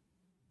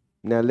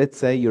 Now let's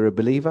say you're a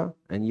believer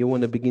and you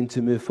want to begin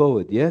to move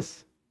forward,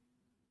 yes?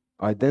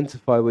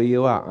 Identify where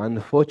you are.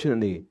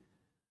 Unfortunately,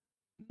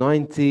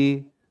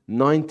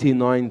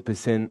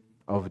 99%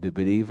 of the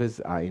believers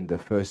are in the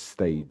first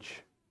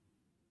stage.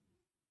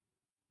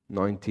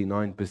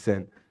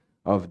 99%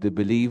 of the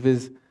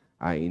believers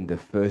are in the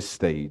first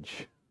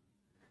stage.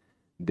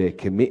 Their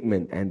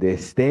commitment and their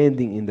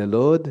standing in the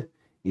Lord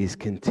is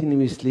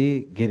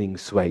continuously getting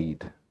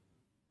swayed.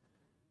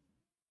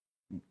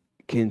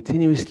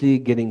 Continuously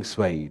getting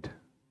swayed.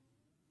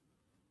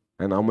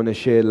 And I'm going to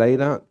share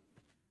later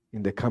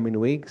in the coming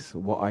weeks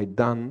what I've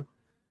done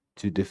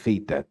to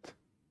defeat that.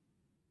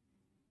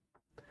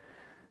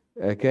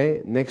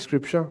 Okay, next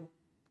scripture.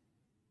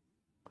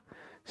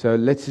 So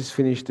let's just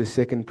finish the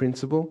second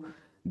principle.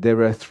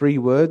 There are 3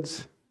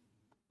 words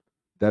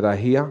that are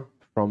here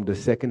from the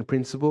second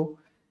principle.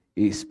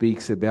 It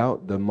speaks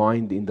about the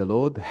mind in the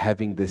Lord,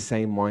 having the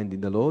same mind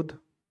in the Lord.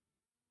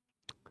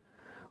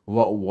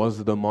 What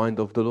was the mind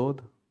of the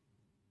Lord?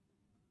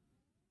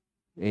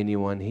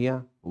 Anyone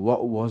here?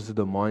 What was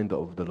the mind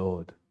of the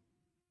Lord?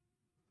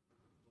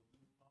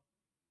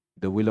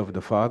 the will of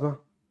the Father,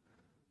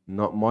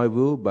 not my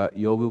will, but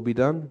your will be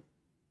done.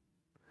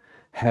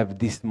 Have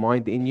this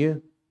mind in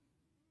you.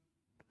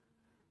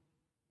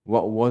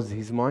 What was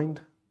his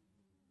mind?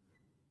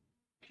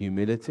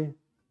 Humility.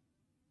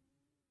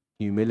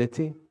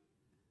 Humility.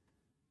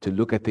 To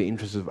look at the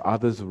interests of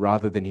others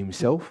rather than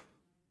himself.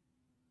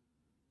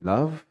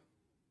 Love.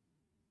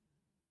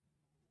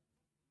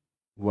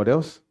 What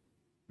else?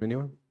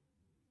 Anyone?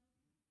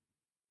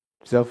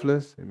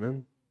 Selfless.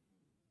 Amen.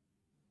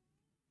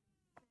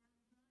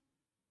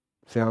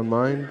 Sound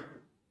mind.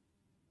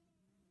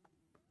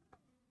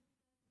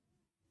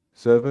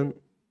 Servant.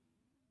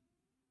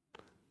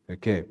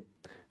 Okay.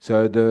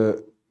 So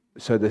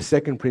the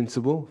second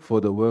principle for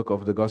the work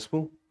of the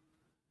gospel,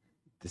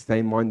 the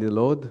same mind in the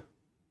Lord.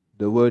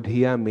 The word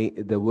here,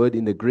 the word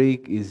in the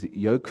Greek is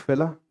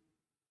yokefeller,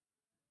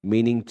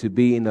 meaning to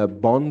be in a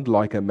bond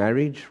like a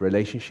marriage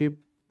relationship,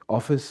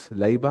 office,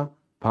 labor,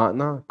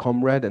 partner,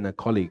 comrade, and a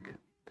colleague.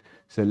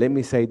 So let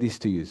me say this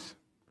to you.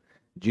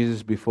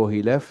 Jesus, before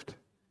he left,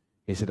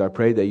 he said, I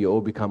pray that you all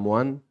become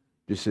one,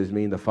 just as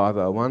me and the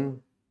Father are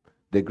one.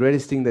 The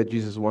greatest thing that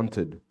Jesus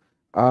wanted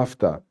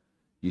after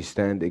you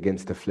stand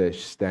against the flesh,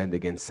 stand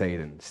against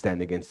Satan,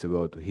 stand against the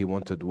world. He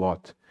wanted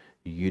what?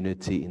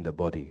 Unity in the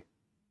body.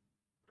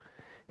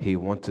 He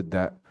wanted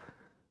that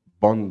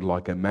bond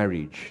like a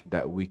marriage,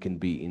 that we can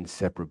be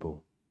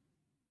inseparable.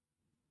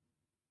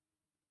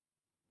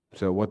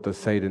 So what does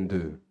Satan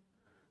do?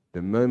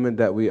 The moment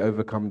that we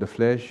overcome the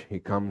flesh, he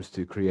comes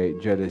to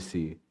create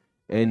jealousy,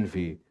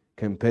 envy,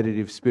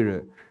 competitive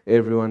spirit.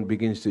 Everyone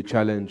begins to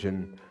challenge,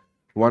 and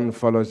one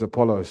follows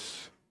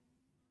Apollos.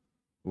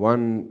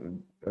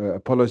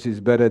 Apollos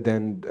is better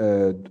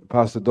than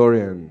Pastor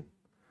Dorian,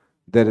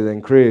 better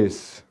than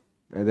Chris.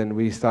 And then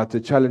we start to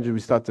challenge, we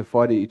start to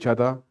fight each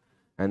other.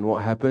 And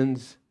what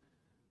happens?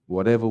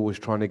 Whatever was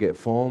trying to get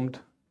formed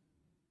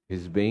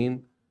is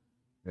being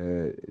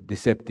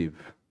deceptive.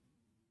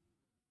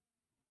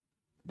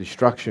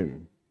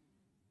 Destruction.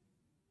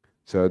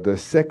 So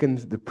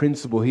the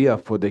principle here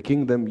for the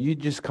kingdom, you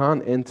just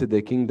can't enter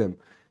the kingdom.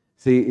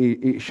 See,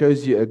 it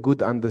shows you a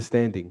good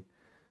understanding.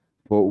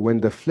 But when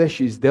the flesh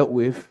is dealt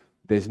with,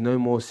 there's no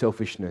more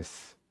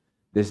selfishness.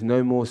 There's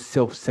no more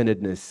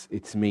self-centeredness.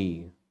 It's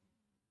me.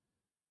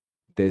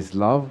 There's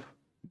love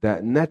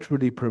that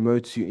naturally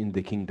promotes you in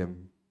the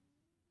kingdom.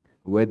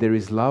 Where there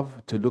is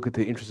love, to look at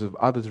the interests of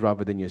others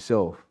rather than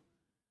yourself.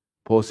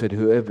 Paul said,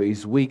 whoever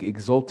is weak,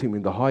 exalt him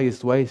in the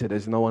highest way, so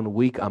there's no one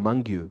weak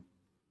among you.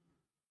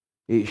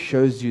 It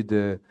shows you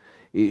the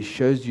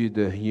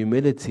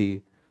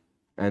humility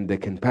and the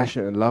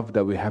compassion and love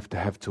that we have to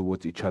have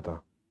towards each other.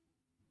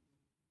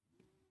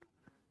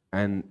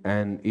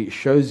 And it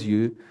shows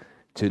you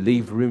to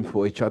leave room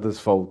for each other's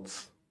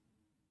faults.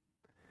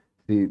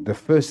 The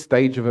first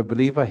stage of a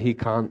believer, he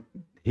can't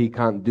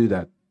do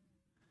that.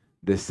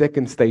 The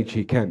second stage,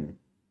 he can.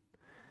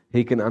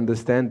 He can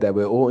understand that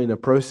we're all in a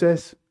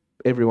process.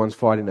 Everyone's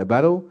fighting a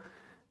battle,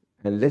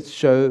 and let's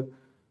show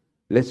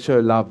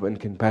love and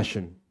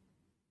compassion.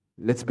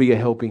 Let's be a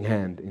helping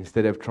hand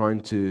instead of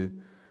trying to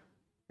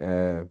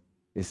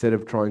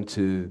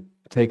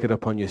take it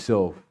upon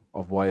yourself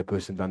of why a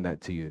person done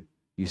that to you.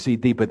 You see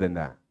deeper than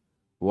that.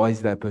 Why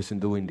is that person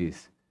doing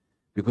this?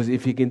 Because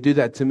if he can do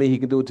that to me, he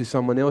can do it to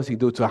someone else. He can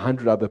do it to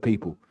 100 other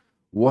people.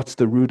 What's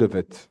the root of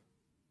it?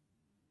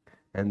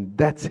 And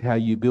that's how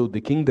you build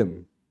the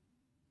kingdom.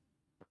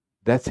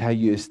 That's how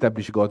you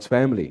establish God's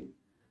family.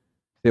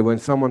 So when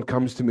someone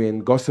comes to me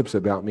and gossips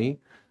about me,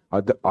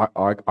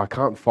 I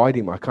can't fight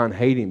him, I can't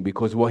hate him,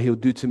 because what he'll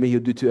do to me, he'll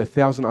do to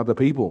 1,000 other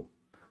people.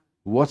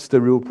 What's the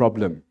real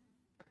problem?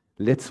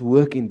 Let's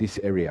work in this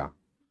area.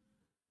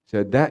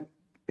 So that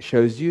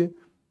shows you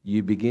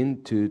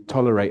begin to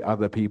tolerate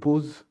other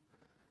people's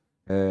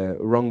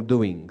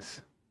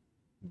wrongdoings,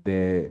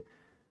 the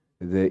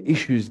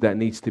issues that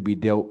needs to be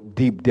dealt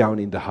deep down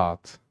in the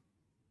heart.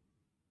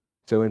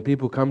 So when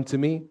people come to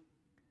me,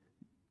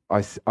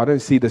 I don't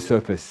see the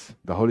surface.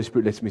 The Holy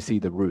Spirit lets me see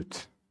the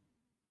root.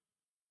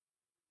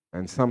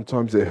 And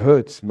sometimes it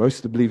hurts.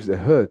 Most believe it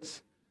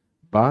hurts.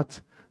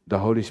 But the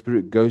Holy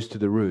Spirit goes to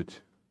the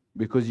root.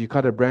 Because you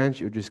cut a branch,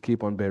 you'll just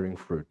keep on bearing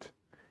fruit.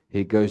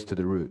 He goes to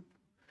the root.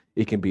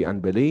 It can be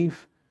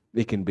unbelief.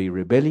 It can be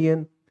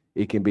rebellion.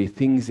 It can be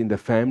things in the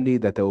family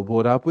that they were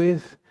brought up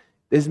with.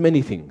 There's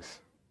many things.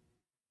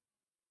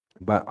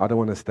 But I don't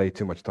want to stay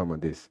too much time on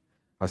this.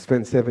 I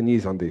spent 7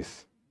 years on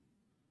this.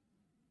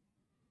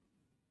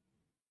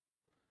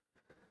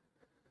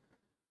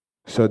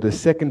 So the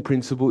second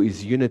principle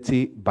is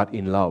unity, but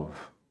in love.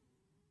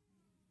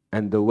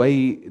 And the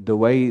way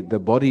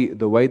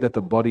that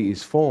the body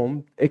is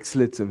formed,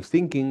 excellence of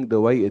thinking, the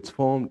way it's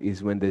formed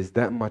is when there's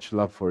that much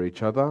love for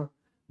each other,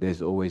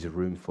 there's always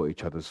room for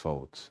each other's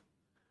faults.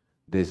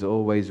 There's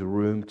always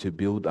room to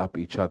build up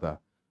each other,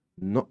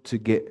 not to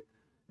get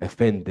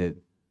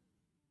offended,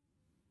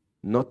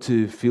 not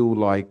to feel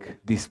like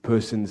this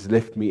person's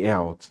left me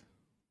out,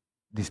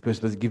 this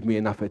person doesn't give me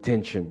enough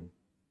attention.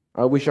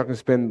 I wish I could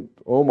spend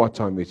all my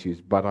time with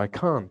you, but I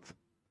can't.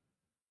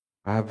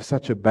 I have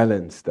such a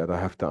balance that I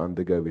have to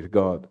undergo with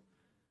God.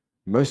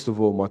 Most of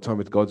all, my time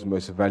with God is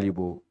most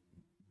valuable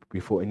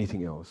before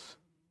anything else.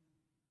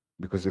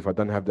 Because if I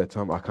don't have that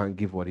time, I can't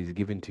give what He's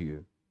given to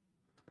you.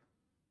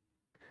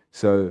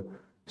 So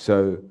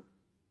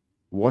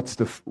what's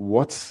the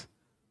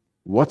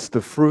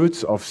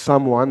fruits of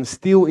someone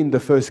still in the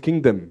first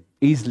kingdom,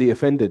 easily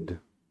offended?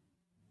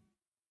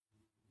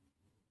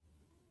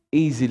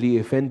 Easily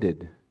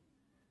offended.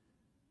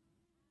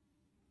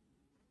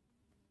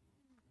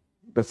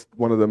 That's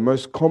one of the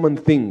most common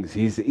things.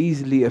 He's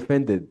easily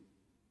offended,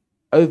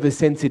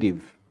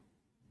 oversensitive.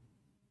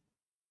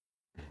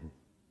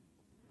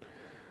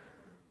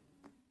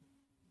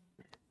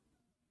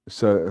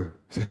 So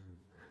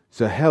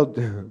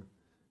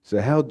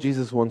how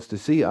Jesus wants to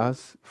see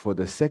us for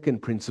the second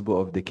principle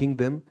of the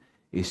kingdom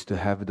is to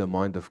have the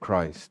mind of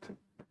Christ,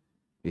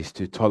 is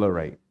to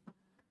tolerate.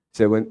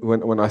 So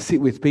when I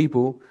sit with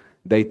people,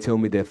 they tell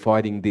me they're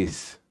fighting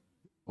this,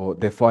 or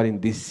they're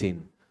fighting this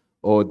sin,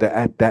 or they're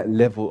at that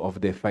level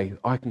of their faith.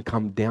 I can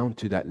come down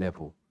to that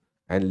level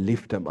and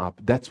lift them up.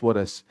 That's what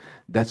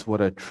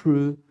a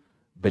true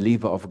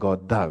believer of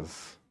God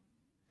does.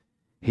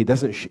 He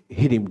doesn't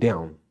hit him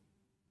down.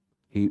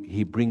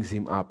 He brings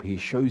him up. He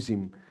shows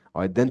him,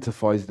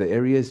 identifies the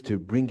areas to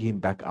bring him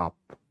back up.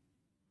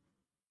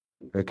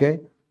 Okay?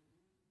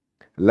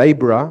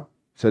 Laborer,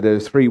 so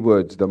there's 3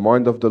 words: the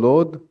mind of the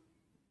Lord,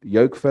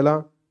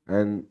 yokefeller,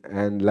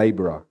 and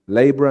laborer.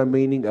 Laborer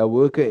meaning a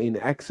worker in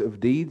acts of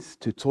deeds,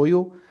 to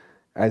toil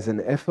as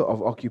an effort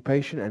of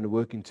occupation and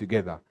working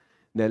together.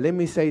 Now let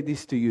me say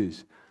this to you.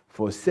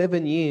 For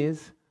 7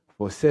 years,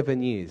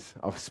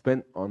 I've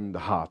spent on the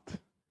heart.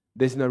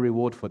 There's no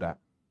reward for that.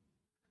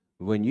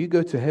 When you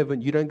go to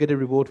heaven, you don't get a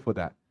reward for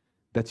that.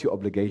 That's your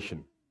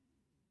obligation.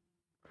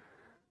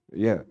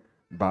 Yeah,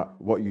 but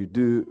what you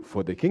do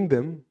for the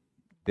kingdom,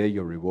 they're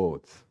your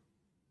rewards.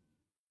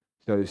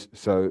 So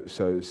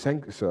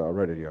I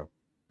read it here.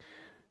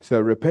 So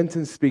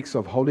repentance speaks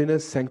of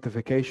holiness,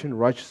 sanctification,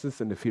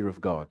 righteousness, and the fear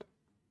of God.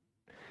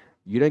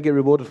 You don't get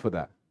rewarded for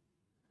that.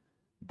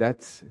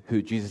 That's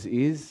who Jesus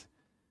is,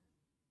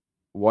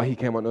 why He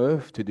came on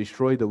earth, to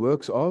destroy the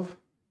works of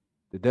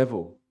the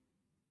devil.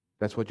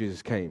 That's what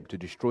Jesus came, to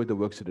destroy the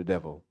works of the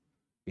devil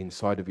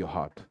inside of your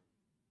heart,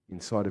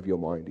 inside of your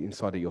mind,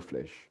 inside of your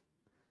flesh.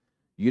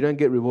 You don't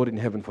get rewarded in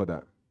heaven for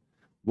that.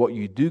 What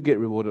you do get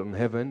rewarded in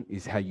heaven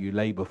is how you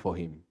labor for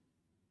Him.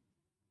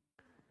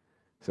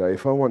 So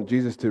if I want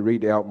Jesus to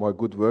read out my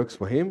good works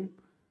for Him,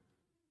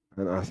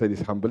 and I say this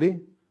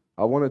humbly,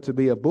 I want it to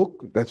be a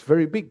book that's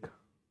very big.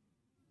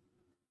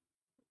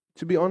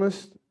 To be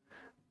honest,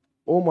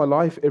 all my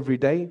life, every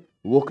day,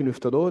 walking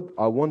with the Lord,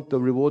 I want the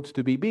rewards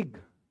to be big.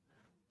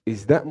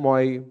 Is that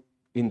my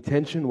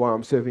intention while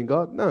I'm serving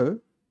God? No.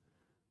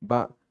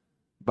 But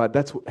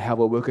that's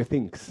how a worker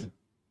thinks.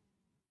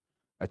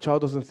 A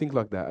child doesn't think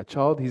like that. A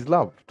child, he's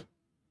loved.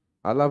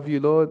 I love you,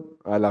 Lord.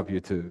 I love you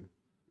too.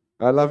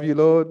 I love you,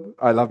 Lord.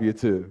 I love you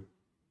too.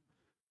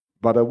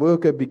 But a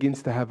worker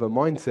begins to have a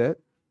mindset.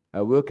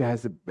 A worker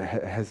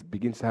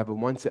begins to have a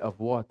mindset of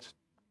what?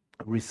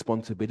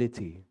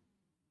 Responsibility.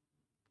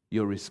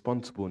 You're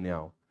responsible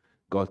now.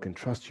 God can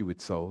trust you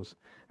with souls,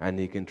 and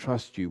He can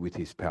trust you with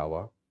His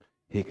power.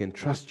 He can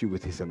trust you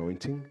with His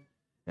anointing,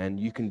 and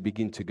you can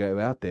begin to go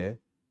out there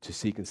to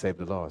seek and save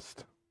the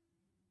lost.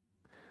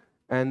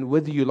 And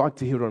whether you like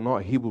to hear it or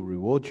not, He will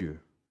reward you.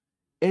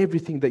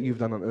 Everything that you've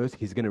done on earth,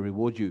 He's going to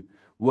reward you.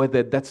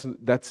 Whether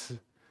that's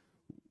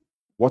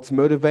what's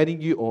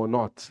motivating you or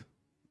not,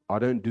 I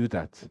don't do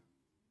that.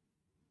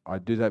 I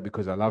do that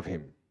because I love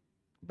Him,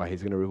 but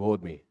He's going to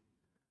reward me.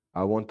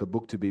 I want the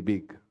book to be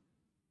big,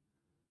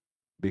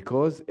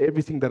 because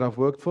everything that I've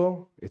worked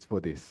for, it's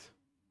for this.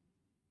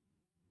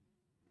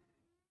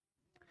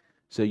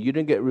 So you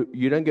don't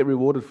get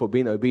rewarded for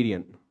being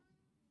obedient,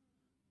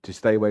 to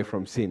stay away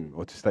from sin,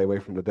 or to stay away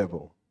from the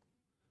devil,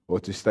 or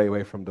to stay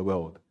away from the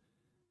world.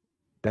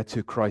 That's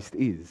who Christ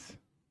is.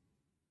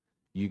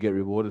 You get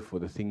rewarded for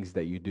the things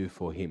that you do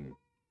for Him.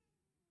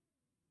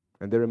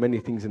 And there are many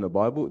things in the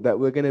Bible that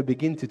we're going to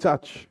begin to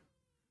touch,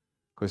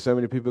 because so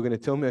many people are going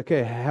to tell me,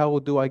 okay, how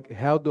do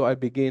I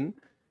begin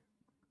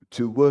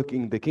to work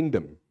in the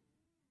kingdom,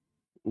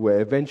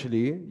 where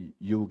eventually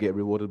you'll get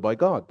rewarded by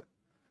God?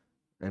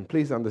 And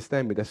please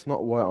understand me, that's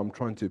not why I'm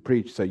trying to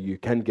preach so you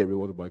can get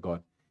rewarded by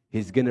God.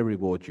 He's going to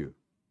reward you.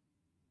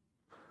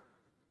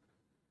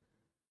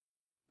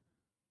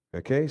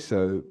 Okay,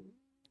 so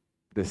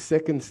the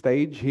second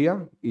stage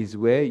here is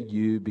where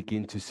you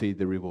begin to see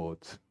the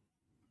rewards.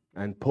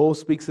 And Paul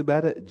speaks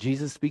about it,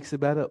 Jesus speaks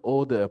about it,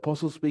 all the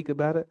apostles speak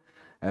about it,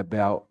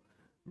 about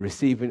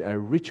receiving a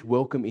rich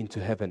welcome into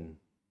heaven.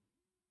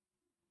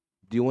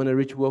 Do you want a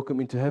rich welcome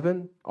into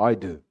heaven? I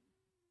do.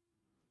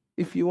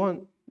 If you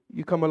want,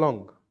 you come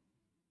along.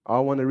 I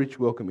want a rich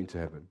welcome into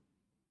heaven.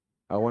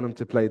 I want them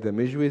to play the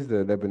mijwis,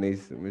 the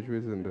Lebanese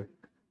mijwis, and the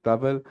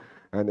tabel,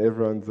 and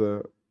everyone's...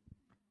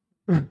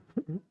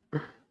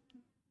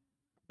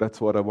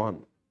 That's what I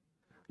want.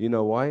 You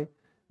know why?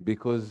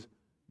 Because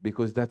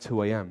that's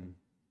who I am.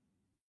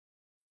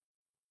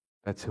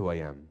 That's who I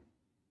am.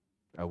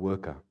 A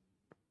worker.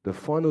 The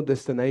final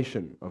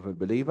destination of a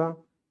believer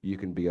You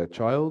can be a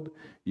child,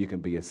 you can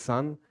be a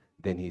son.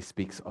 Then he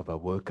speaks of a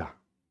worker.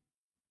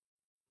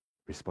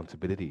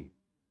 Responsibility.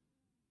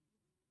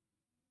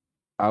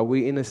 Are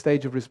we in a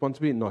stage of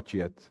responsibility? Not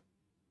yet.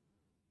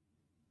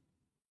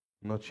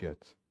 Not yet.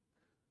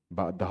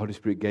 But the Holy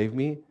Spirit gave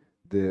me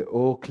the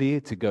all clear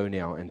to go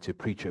now and to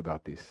preach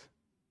about this.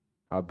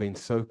 I've been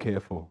so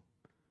careful.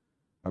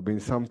 I've been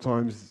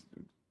sometimes,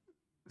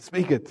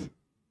 speak it.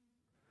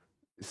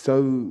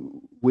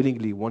 So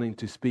willingly wanting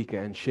to speak it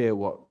and share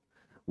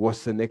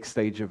what's the next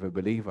stage of a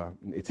believer.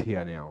 It's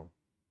here now.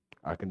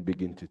 I can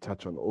begin to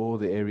touch on all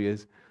the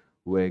areas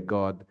where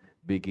God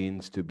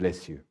begins to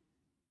bless you.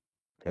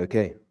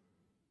 Okay.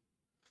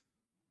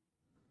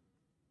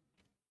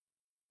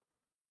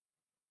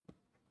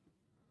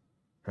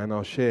 And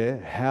I'll share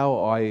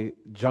how I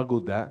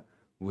juggled that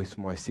with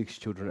my 6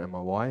 children and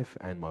my wife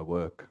and my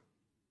work.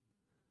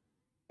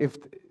 If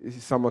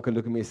someone can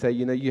look at me and say,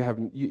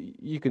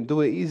 you can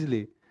do it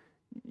easily.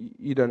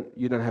 You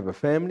don't have a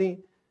family.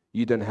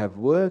 You don't have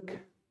work.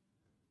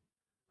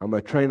 I'm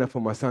a trainer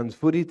for my son's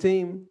footy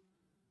team.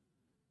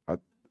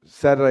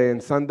 Saturday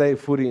and Sunday,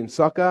 footy and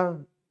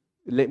soccer.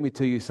 Let me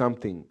tell you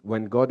something.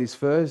 When God is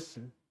first,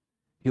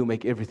 He'll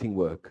make everything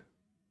work.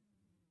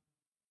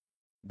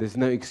 There's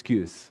no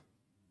excuse.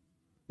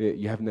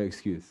 You have no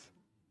excuse.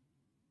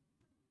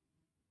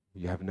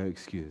 You have no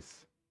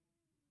excuse.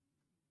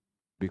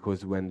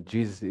 Because when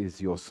Jesus is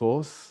your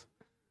source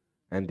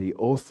and the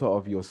author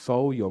of your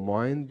soul, your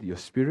mind, your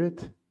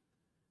spirit,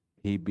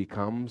 He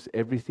becomes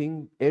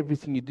everything.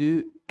 Everything you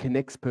do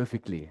connects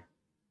perfectly.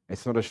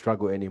 It's not a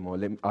struggle anymore.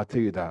 I'll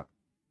tell you that.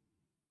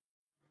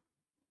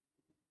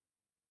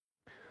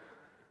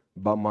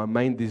 But my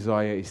main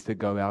desire is to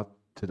go out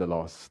to the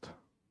lost.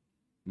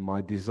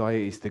 My desire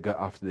is to go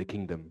after the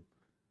kingdom.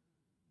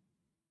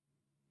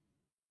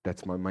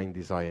 That's my main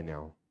desire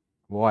now.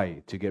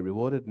 Why? To get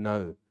rewarded?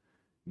 No.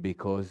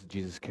 Because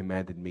Jesus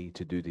commanded me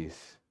to do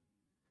this.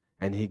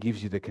 And He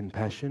gives you the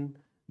compassion,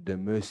 the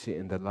mercy,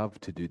 and the love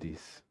to do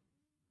this.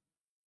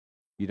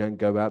 You don't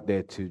go out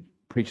there to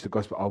preach the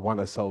gospel, I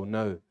want a soul.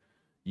 No.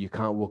 You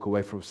can't walk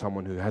away from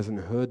someone who hasn't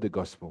heard the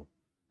gospel,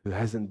 who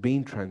hasn't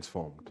been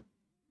transformed.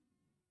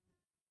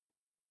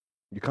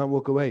 You can't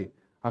walk away.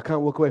 I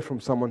can't walk away from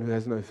someone who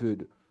has no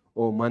food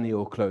or money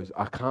or clothes.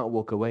 I can't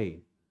walk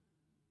away.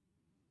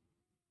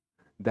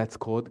 That's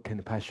called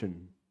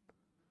compassion.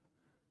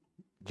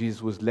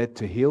 Jesus was led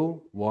to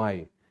heal.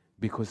 Why?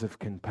 Because of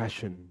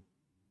compassion.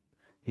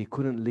 He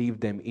couldn't leave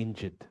them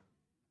injured.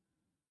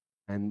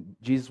 And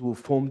Jesus will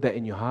form that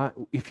in your heart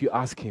if you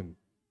ask Him.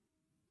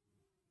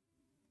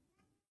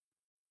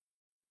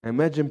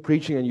 Imagine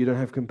preaching and you don't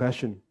have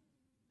compassion.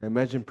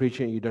 Imagine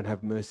preaching and you don't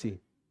have mercy.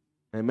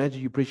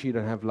 Imagine you preaching and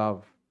you don't have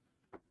love.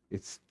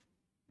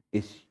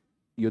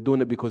 You're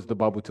doing it because the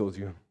Bible tells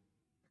you.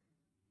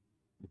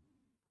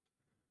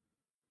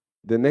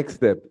 The next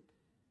step.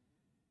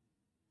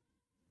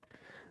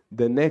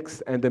 The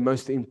next and the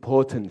most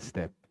important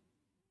step.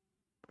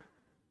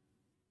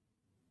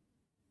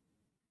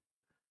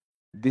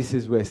 This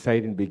is where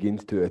Satan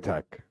begins to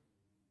attack.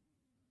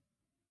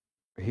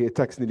 He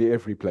attacks nearly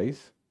every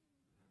place,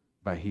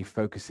 but he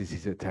focuses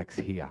his attacks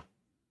here.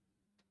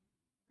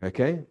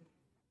 Okay?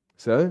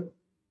 So,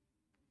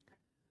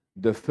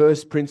 the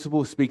first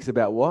principle speaks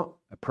about what?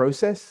 A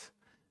process.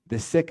 The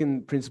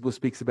second principle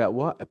speaks about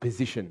what? A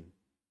position.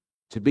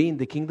 To be in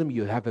the kingdom,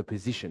 you have a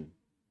position.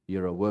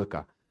 You're a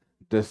worker.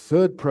 The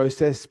third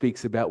process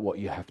speaks about what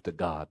you have to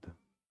guard.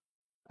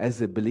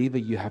 As a believer,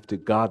 you have to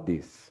guard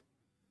this.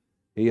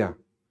 Here,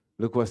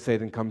 look what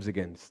Satan comes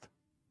against.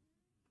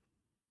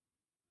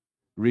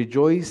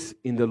 Rejoice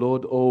in the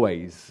Lord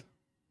always.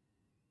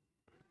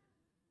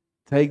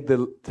 Take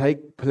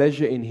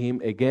pleasure in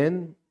Him.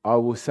 Again, I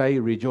will say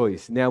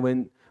rejoice. Now,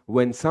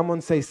 when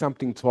someone says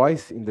something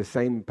twice in the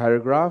same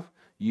paragraph,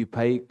 you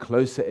pay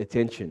closer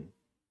attention.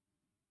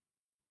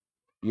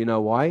 You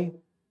know why?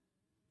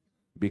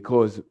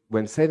 Because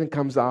when Satan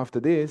comes after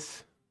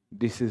this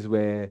is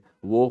where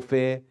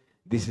warfare,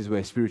 this is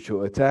where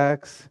spiritual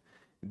attacks,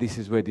 this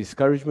is where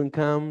discouragement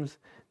comes,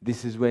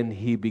 this is when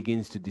he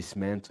begins to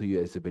dismantle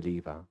you as a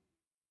believer.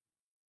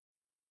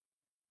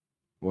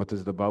 What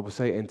does the Bible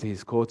say? Enter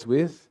his courts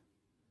with?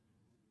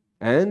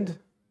 And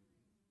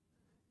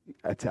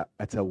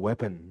it's a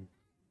weapon.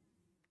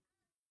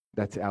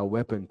 That's our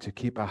weapon to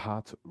keep our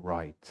hearts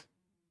right.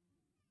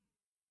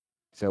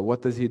 So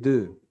what does he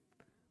do?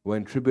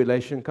 When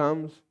tribulation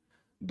comes,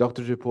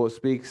 doctor's report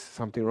speaks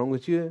something wrong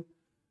with you,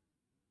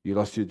 you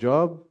lost your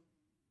job,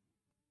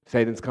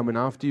 Satan's coming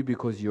after you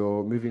because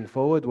you're moving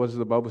forward. What does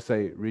the Bible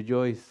say?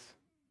 Rejoice.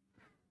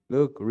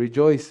 Look,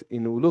 rejoice.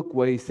 Look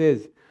what he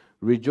says.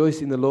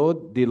 Rejoice in the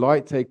Lord,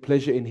 delight, take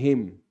pleasure in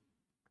Him.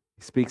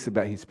 He speaks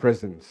about His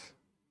presence.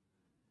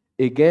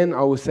 Again,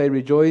 I will say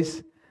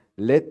rejoice.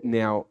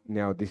 Now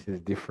this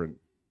is different.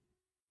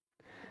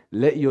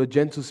 Let your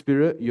gentle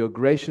spirit, your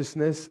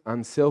graciousness,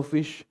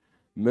 unselfish,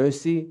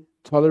 mercy,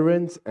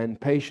 tolerance, and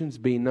patience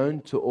be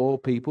known to all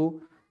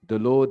people. The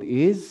Lord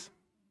He's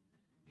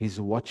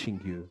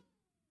watching you.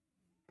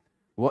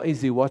 What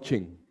is He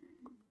watching?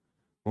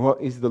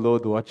 What is the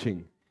Lord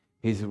watching?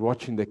 He's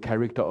watching the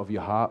character of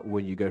your heart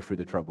when you go through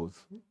the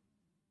troubles.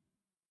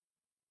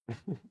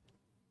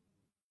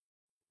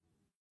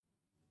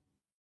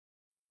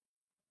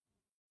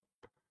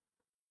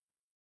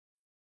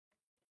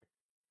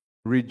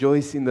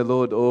 Rejoice in the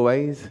Lord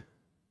always.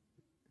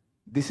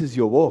 This is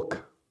your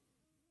walk.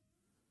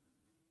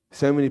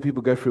 So many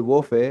people go through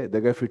warfare,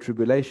 they go through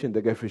tribulation,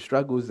 they go through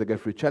struggles, they go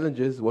through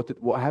challenges.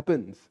 What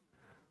happens?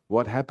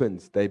 What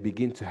happens? They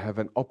begin to have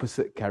an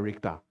opposite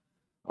character.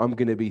 I'm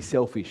going to be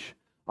selfish.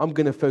 I'm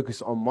going to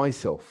focus on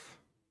myself.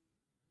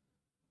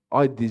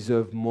 I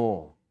deserve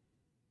more.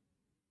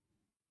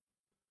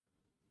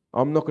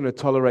 I'm not going to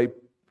tolerate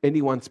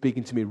anyone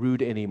speaking to me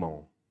rude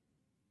anymore.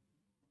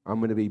 I'm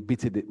going to be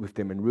bitter with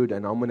them and rude,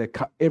 and I'm going to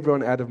cut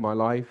everyone out of my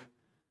life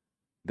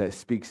that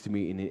speaks to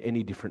me in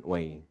any different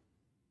way.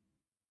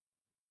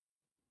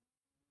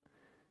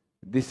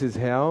 This is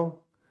how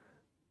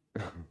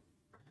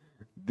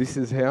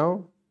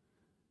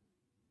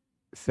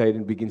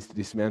Satan begins to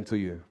dismantle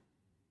you.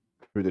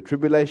 Through the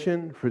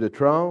tribulation, through the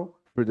trial,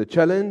 through the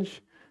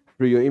challenge,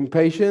 through your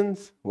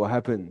impatience, what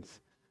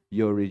happens?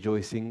 Your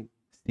rejoicing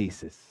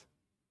ceases.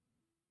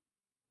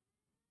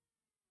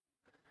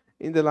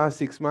 In the last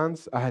 6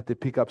 months, I had to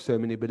pick up so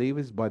many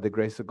believers by the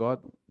grace of God,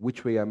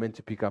 which we are meant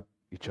to pick up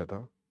each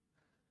other.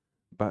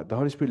 But the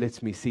Holy Spirit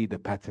lets me see the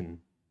pattern.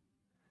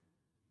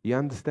 You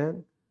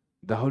understand?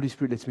 The Holy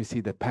Spirit lets me see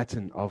the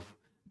pattern of,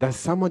 does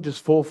someone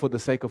just fall for the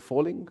sake of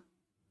falling?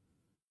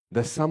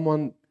 Does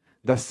someone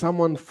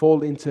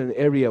fall into an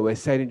area where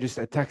Satan just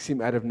attacks him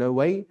out of no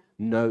way?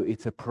 No,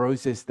 it's a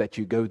process that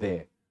you go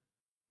there.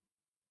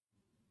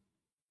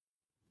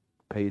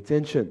 Pay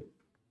attention.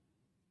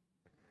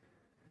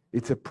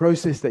 It's a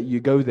process that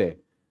you go there.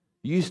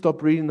 You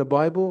stop reading the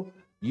Bible,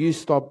 you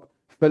stop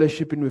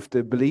fellowshipping with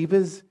the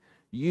believers,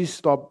 you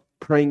stop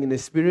praying in the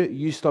Spirit,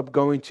 you stop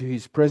going to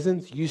His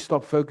presence, you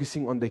stop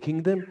focusing on the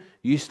kingdom,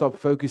 you stop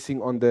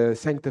focusing on the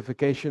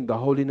sanctification, the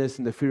holiness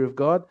and the fear of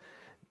God.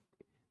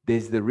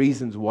 There's the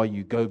reasons why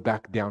you go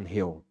back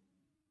downhill.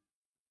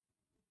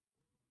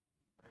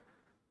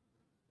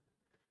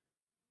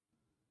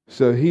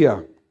 So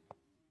here,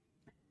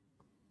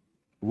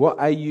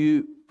 why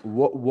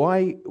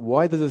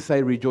does it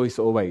say rejoice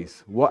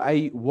always?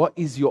 What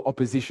is your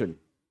opposition?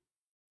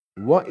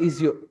 What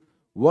is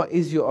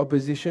your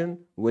opposition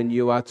when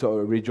you are to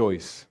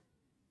rejoice?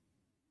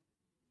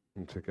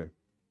 It's okay.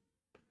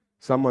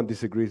 Someone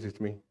disagrees with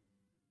me.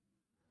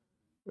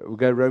 We'll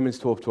go Romans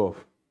 12:12.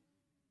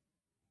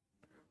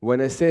 When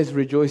it says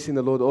rejoice in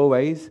the Lord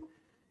always,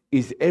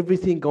 is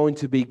everything going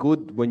to be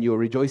good when you're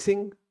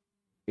rejoicing?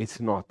 It's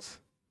not.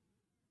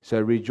 So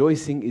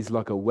rejoicing is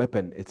like a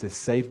weapon. It's a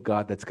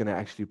safeguard that's going to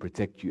actually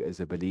protect you as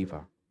a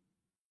believer.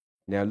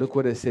 Now look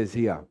what it says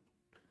here.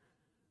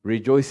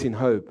 Rejoice in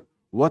hope.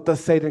 What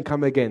does Satan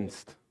come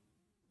against?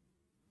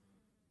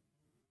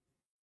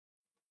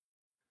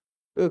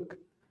 Look,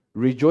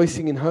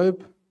 rejoicing in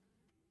hope,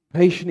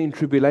 patient in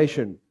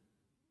tribulation.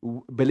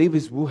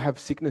 Believers will have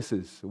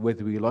sicknesses,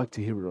 whether we like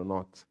to hear it or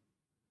not.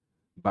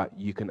 But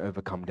you can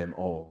overcome them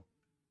all.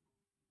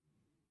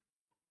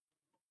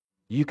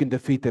 You can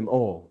defeat them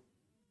all.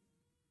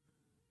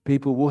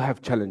 People will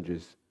have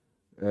challenges.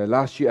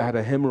 Last year I had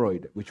a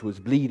hemorrhoid, which was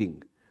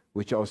bleeding,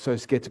 which I was so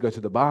scared to go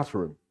to the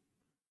bathroom.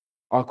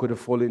 I could have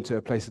fallen into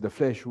a place of the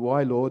flesh.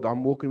 Why, Lord?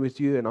 I'm walking with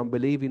you and I'm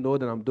believing,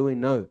 Lord, and I'm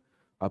doing no.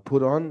 I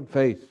put on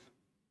faith.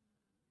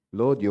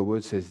 Lord, your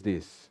word says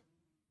this.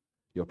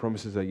 Your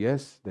promises are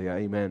yes, they are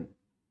amen.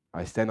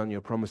 I stand on your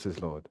promises,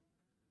 Lord.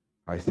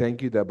 I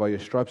thank you that by your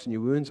stripes and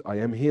your wounds, I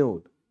am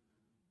healed.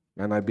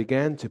 And I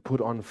began to put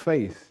on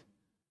faith.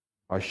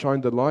 I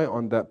shined the light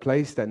on that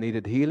place that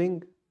needed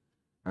healing,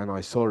 and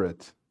I saw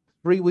it.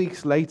 3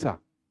 weeks later,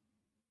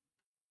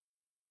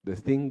 the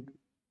thing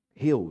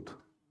healed.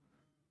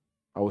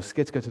 I was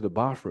scared to go to the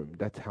bathroom.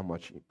 That's how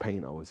much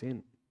pain I was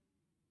in.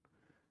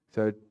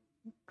 So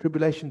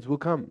tribulations will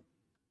come,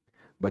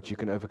 but you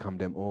can overcome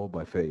them all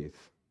by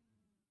faith.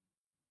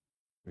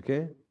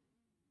 Okay?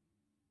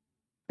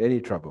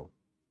 Any trouble.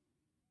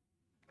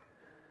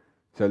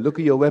 So look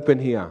at your weapon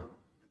here.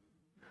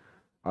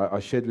 I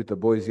shared with the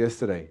boys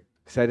yesterday.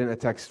 Satan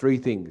attacks 3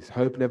 things.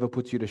 Hope never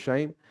puts you to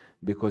shame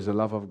because the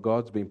love of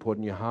God's been poured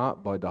in your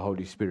heart by the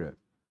Holy Spirit.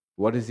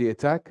 What is the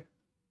attack?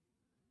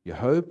 Your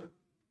hope.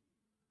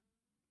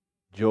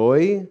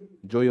 Joy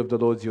of the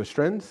Lord is your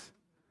strength.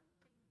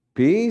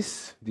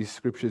 Peace, these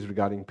scriptures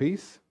regarding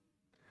peace.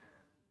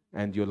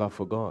 And your love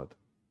for God.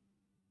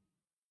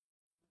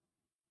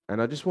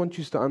 And I just want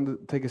you to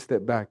take a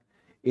step back.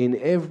 In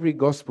every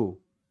gospel,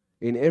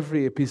 in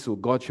every epistle,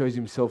 God shows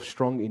Himself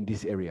strong in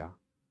this area.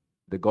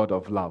 The God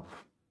of love,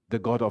 the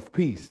God of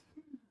peace.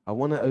 I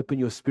want to open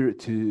your spirit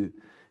to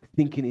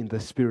thinking in the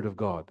Spirit of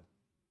God.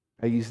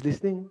 Are you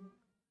listening?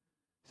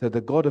 So the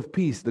God of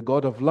peace, the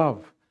God of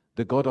love,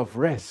 the God of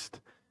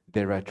rest,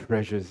 there are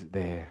treasures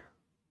there.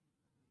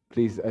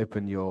 Please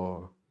open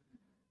your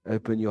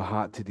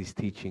heart to this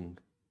teaching.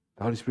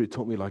 The Holy Spirit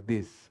taught me like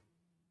this.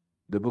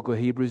 The book of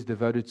Hebrews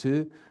devoted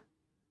to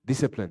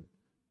discipline,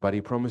 but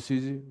He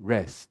promises you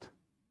rest.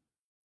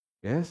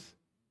 Yes?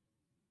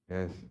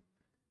 Yes.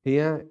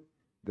 Here,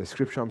 the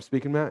scripture I'm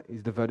speaking about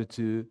is devoted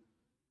to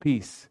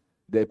peace.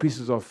 The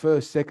epistles of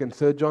 1st, 2nd,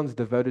 3rd John is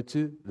devoted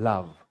to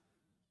love.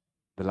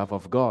 The love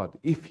of God.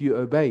 If you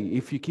obey,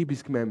 if you keep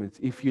His commandments,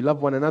 if you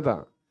love one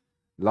another,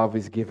 love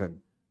is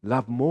given.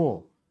 Love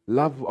more.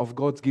 Love of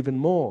God's given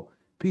more.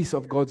 Peace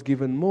of God's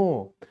given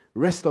more.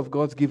 Rest of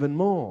God's given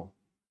more.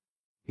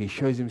 He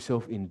shows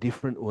Himself in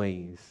different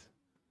ways.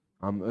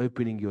 I'm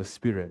opening your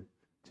spirit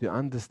to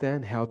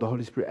understand how the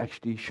Holy Spirit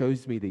actually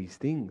shows me these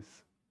things.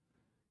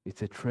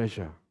 It's a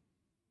treasure.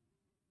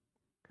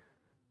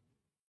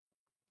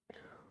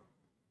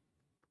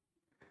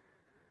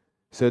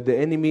 So the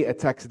enemy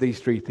attacks these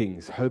three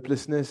things: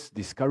 hopelessness,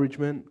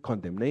 discouragement,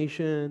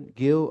 condemnation,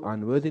 guilt,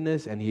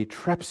 unworthiness, and he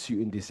traps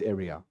you in this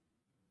area.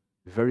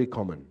 Very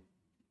common.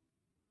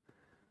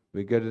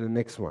 We go to the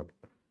next one.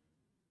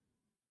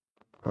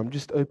 I'm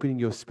just opening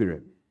your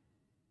spirit.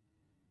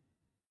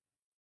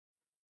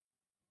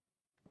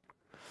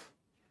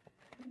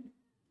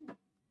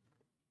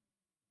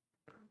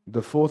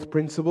 The fourth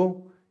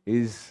principle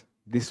is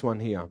this one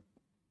here.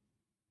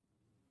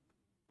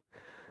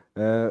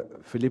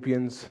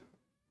 Philippians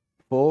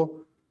 4.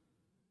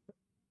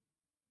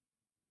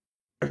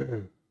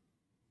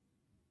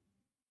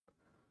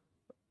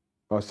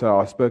 So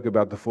I spoke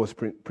about the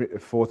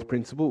fourth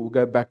principle. We'll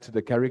go back to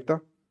the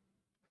character,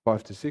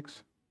 5 to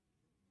 6.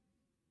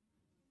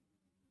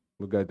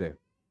 We'll go there.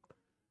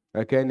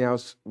 Okay, now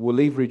we'll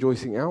leave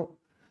rejoicing out.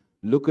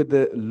 Look what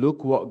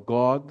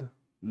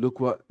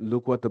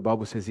the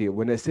Bible says here.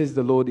 When it says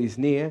the Lord is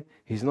near,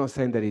 He's not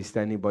saying that He's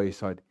standing by your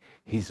side.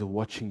 He's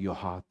watching your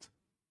heart.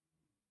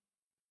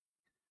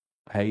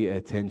 Pay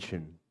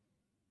attention.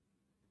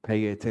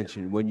 Pay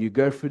attention. When you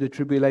go through the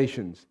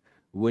tribulations,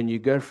 when you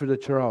go through the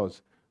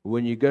trials,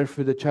 when you go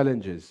through the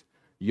challenges,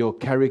 your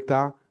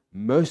character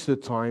most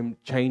of the time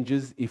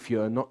changes if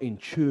you are not in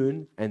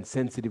tune and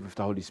sensitive with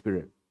the Holy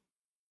Spirit.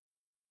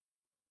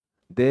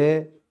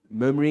 There,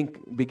 murmuring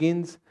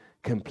begins,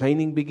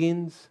 complaining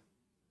begins,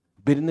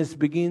 bitterness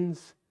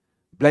begins,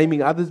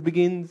 blaming others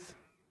begins,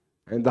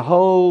 and the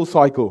whole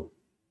cycle.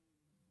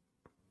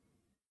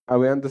 Are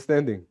we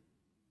understanding?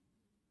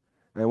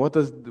 And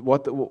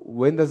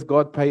when does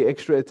God pay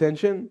extra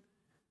attention?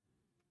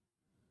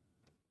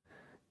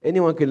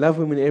 Anyone can love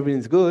Him when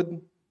everything's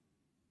good,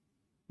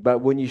 but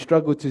when you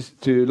struggle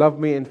to love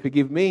me and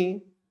forgive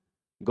me,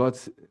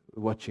 God's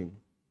watching.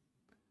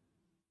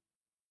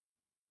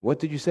 What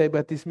did you say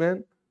about this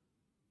man?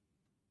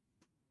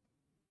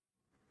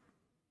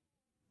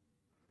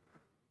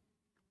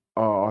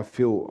 Oh, I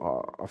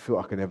feel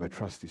I can never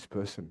trust this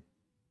person.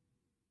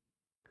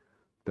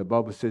 The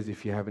Bible says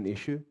if you have an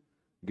issue,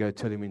 go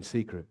tell him in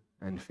secret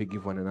and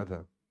forgive one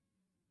another.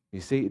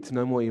 You see, it's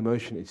no more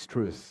emotion, it's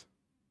truth.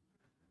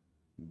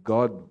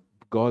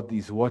 God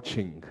is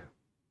watching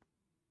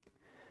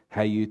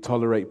how you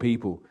tolerate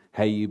people,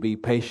 how you be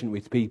patient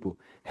with people,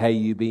 how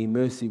you be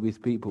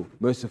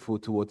merciful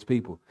towards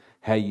people,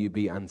 how you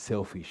be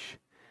unselfish.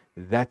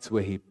 That's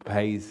where He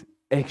pays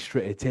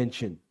extra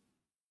attention.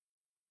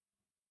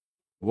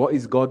 What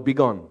is God big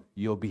on?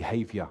 Your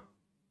behavior.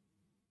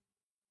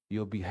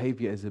 Your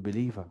behavior as a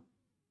believer.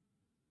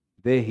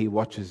 There He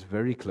watches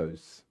very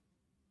close.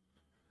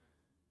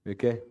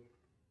 Okay?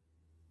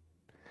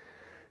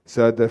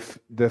 So the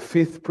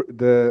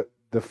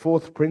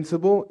fourth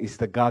principle is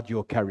to guard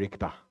your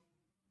character.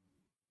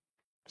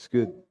 It's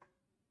good.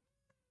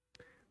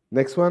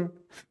 Next one,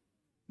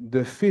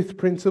 the fifth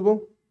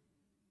principle.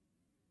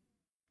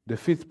 The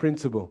fifth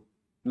principle.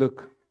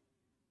 Look.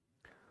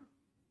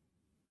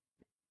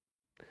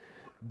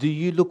 Do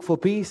you look for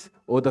peace,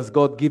 or does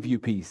God give you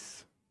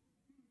peace?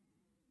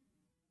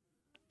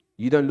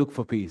 You don't look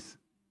for peace.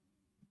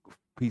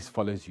 Peace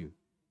follows you.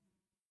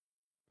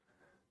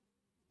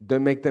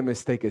 Don't make that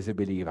mistake as a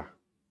believer.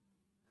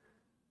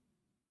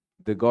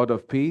 The God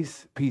of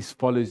peace, peace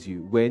follows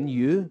you when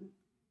you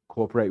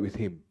cooperate with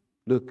Him.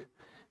 Look,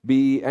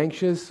 be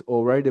anxious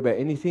or worried about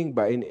anything,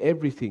 but in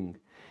everything,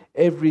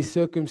 every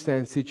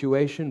circumstance,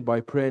 situation,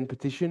 by prayer and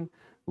petition,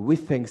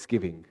 with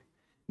thanksgiving.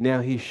 Now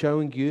He's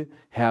showing you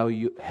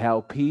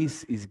how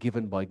peace is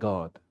given by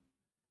God,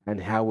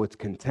 and how it's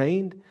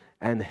contained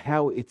and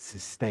how it's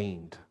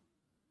sustained.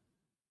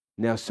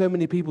 Now, so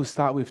many people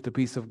start with the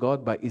peace of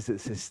God, but is it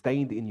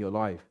sustained in your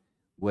life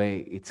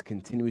where it's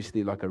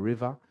continuously like a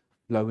river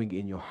flowing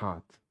in your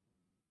heart?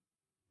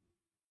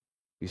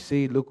 You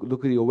see, look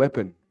at your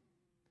weapon.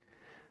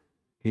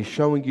 He's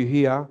showing you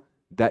here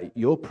that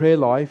your prayer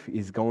life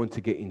is going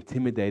to get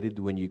intimidated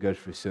when you go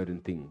through certain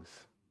things.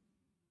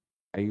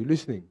 Are you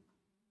listening?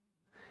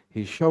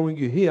 He's showing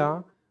you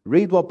here,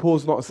 read what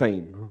Paul's not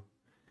saying.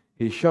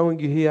 He's showing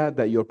you here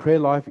that your prayer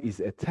life is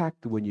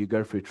attacked when you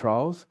go through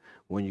trials,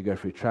 when you go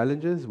through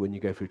challenges, when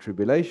you go through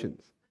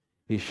tribulations.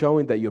 He's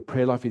showing that your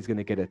prayer life is going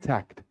to get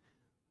attacked.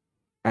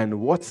 And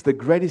what's the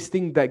greatest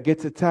thing that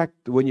gets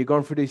attacked when you're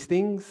going through these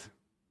things?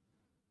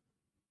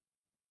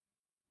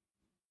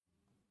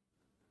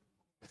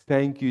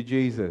 Thank you,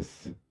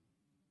 Jesus.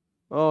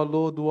 Oh,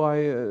 Lord,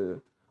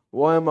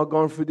 why am I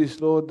going through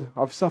this, Lord?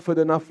 I've suffered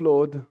enough,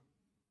 Lord.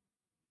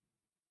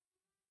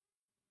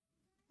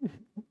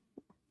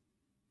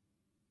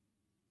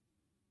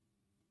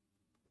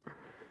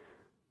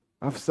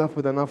 I've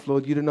suffered enough,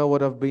 Lord. You don't know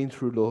what I've been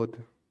through, Lord.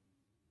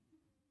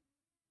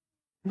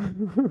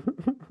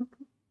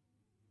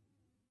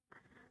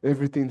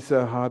 Everything's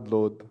so hard,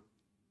 Lord.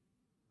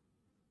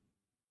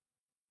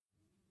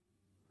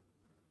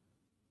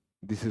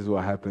 This is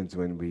what happens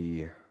when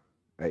we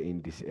are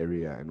in this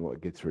area and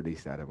what gets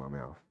released out of my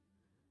mouth.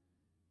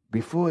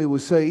 Before it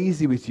was so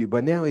easy with you,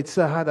 but now it's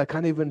so hard. I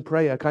can't even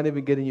pray. I can't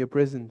even get in your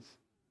presence.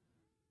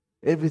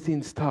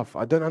 Everything's tough.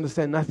 I don't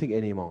understand nothing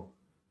anymore.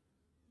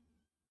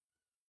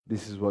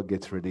 This is what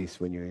gets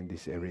released when you're in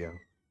this area.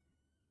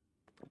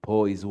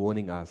 Paul is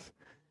warning us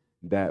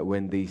that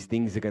when these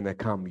things are going to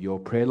come, your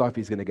prayer life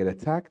is going to get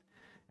attacked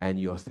and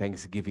your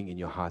thanksgiving in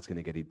your heart is going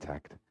to get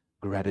attacked.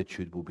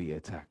 Gratitude will be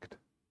attacked.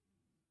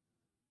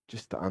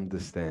 Just to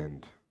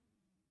understand.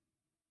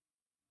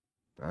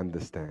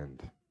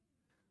 Understand.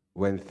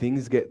 When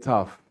things get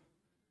tough,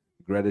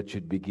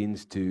 gratitude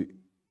begins to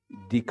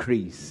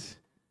decrease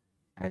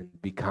and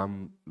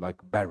become like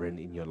barren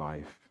in your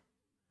life.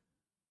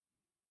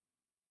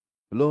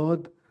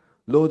 Lord,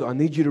 I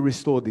need you to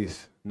restore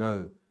this.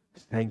 No,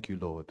 thank you,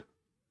 Lord,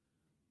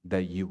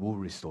 that you will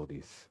restore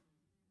this.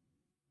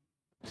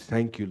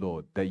 Thank you,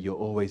 Lord, that you're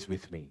always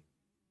with me.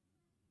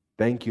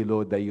 Thank you,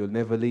 Lord, that you'll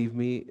never leave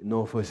me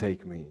nor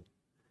forsake me.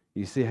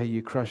 You see how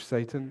you crush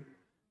Satan?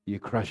 You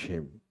crush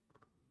him.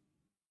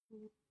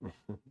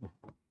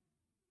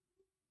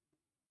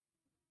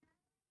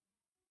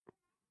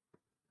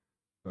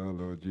 Oh,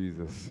 Lord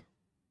Jesus.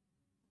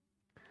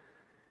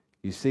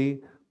 You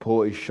see,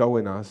 Paul is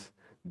showing us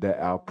that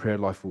our prayer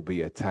life will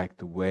be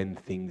attacked when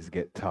things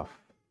get tough.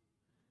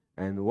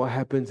 And what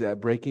happens at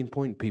breaking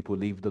point? People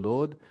leave the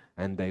Lord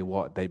and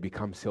they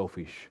become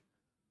selfish.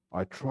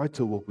 I try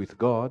to walk with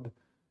God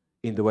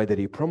in the way that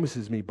He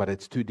promises me, but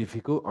it's too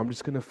difficult. I'm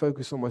just going to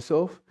focus on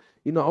myself.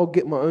 I'll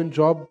get my own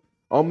job.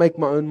 I'll make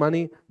my own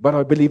money, but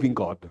I believe in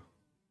God.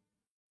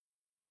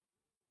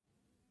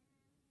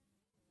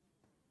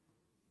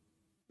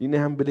 You know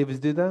how many believers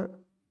do that?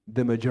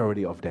 The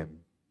majority of them.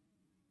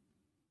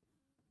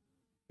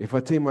 If I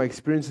tell you my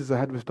experiences I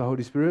had with the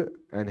Holy Spirit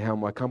and how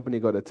my company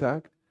got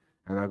attacked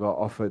and I got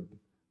offered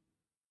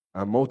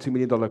a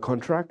multi-million-dollar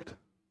contract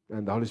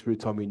and the Holy Spirit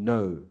told me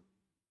no.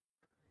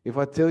 If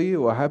I tell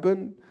you what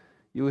happened,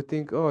 you would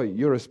think, oh,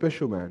 you're a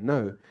special man.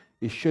 No,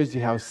 it shows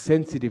you how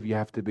sensitive you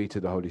have to be to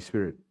the Holy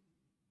Spirit.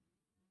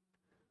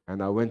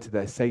 And I went to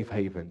that safe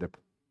haven,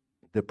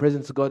 the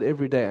presence of God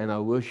every day, and I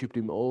worshipped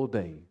Him all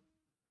day.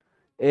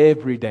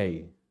 Every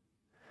day.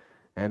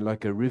 And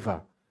like a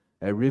river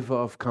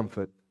of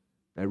comfort,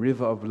 a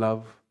river of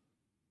love,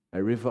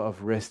 a river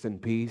of rest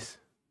and peace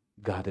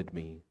guarded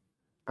me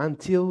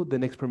until the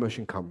next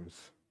promotion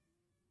comes.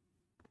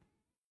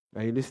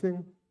 Are you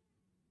listening?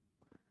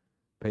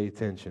 Pay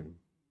attention.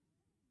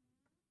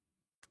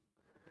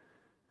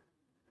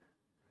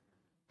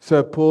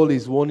 So Paul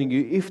is warning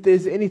you, if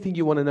there's anything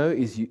you want to know,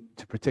 is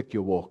to protect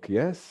your walk,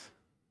 yes?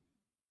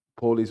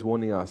 Paul is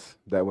warning us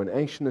that when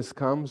anxiousness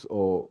comes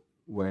or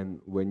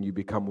when you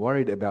become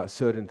worried about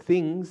certain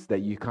things that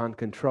you can't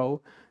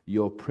control,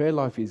 your prayer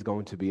life is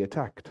going to be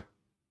attacked.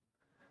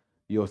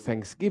 Your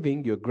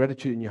thanksgiving, your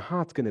gratitude in your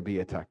heart's going to be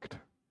attacked.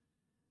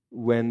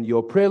 When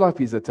your prayer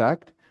life is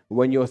attacked,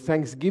 when your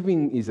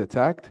thanksgiving is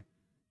attacked,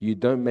 you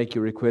don't make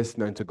your request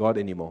known to God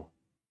anymore.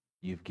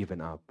 You've given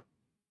up.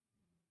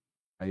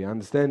 Are you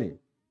understanding?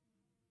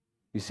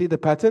 You see the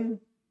pattern?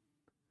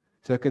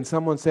 So can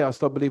someone say, I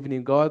stopped believing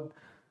in God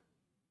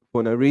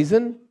for no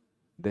reason?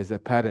 There's a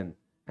pattern.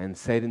 And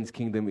Satan's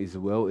kingdom is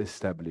well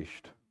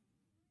established.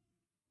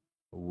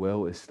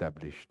 Well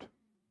established.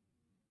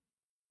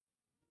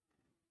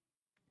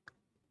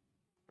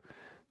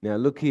 Now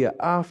look here.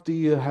 After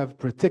you have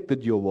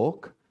protected your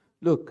walk,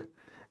 look,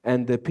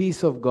 and the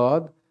peace of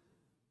God,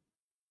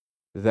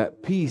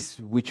 that peace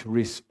which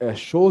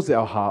reassures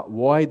our heart.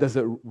 Why does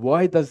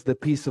the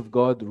peace of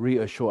God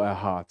reassure our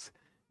hearts?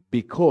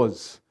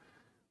 Because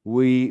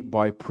we,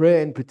 by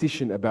prayer and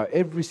petition about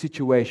every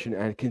situation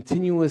and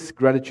continuous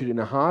gratitude in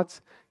our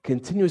hearts,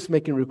 continuous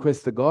making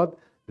requests to God,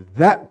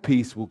 that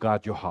peace will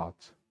guard your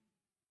heart.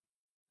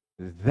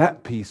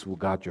 That peace will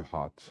guard your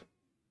heart.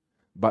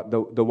 But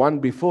the one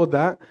before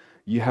that,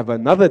 you have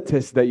another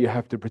test that you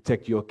have to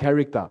protect your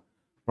character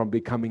from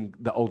becoming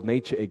the old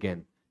nature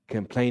again.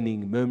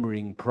 Complaining,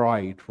 murmuring,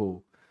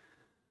 prideful.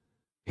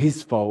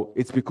 His fault.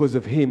 It's because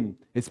of him.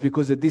 It's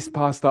because of this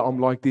pastor I'm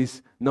like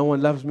this. No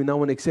one loves me. No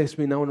one accepts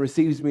me. No one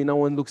receives me. No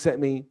one looks at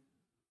me.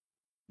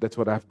 That's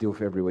what I have to deal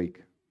with every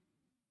week.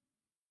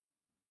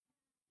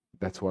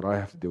 That's what I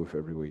have to deal with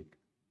every week.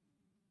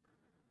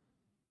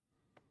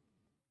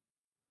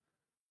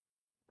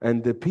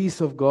 And the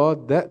peace of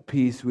God, that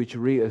peace which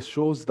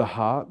reassures the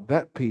heart,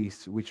 that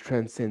peace which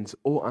transcends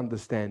all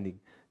understanding,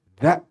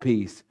 that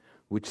peace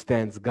which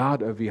stands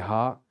guard over your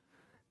heart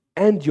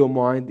and your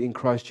mind in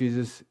Christ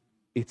Jesus,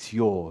 it's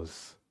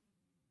yours.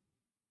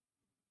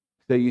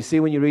 So you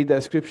see when you read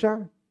that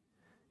scripture,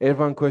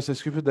 everyone quotes the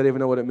scripture, they don't even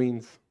know what it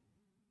means.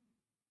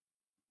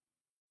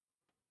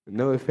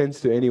 No offense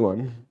to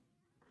anyone.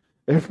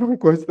 Everyone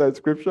quotes that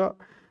scripture,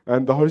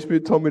 and the Holy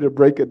Spirit told me to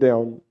break it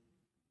down.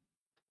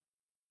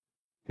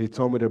 He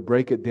told me to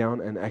break it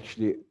down and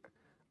actually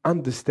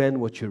understand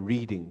what you're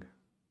reading.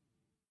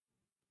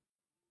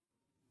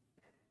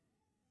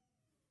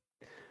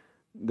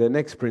 The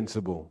next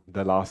principle,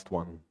 the last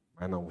one,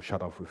 and I'll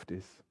shut off with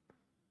this.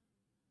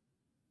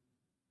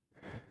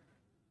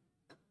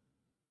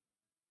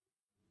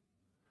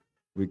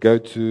 We go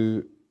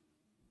to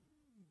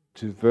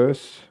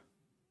verse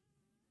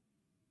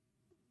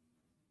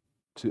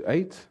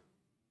 8.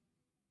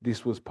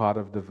 This was part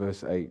of the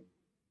verse 8.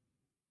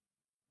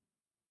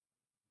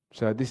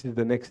 So this is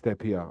the next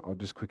step here. I'll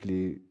just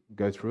quickly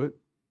go through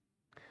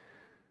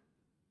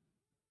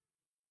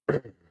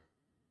it.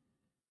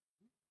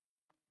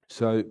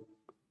 So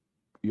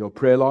your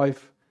prayer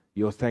life,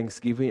 your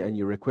thanksgiving, and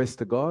your request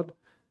to God,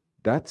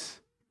 that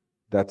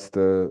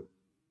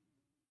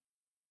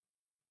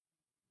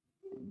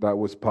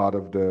was part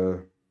of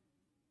the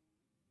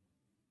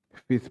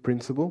 5th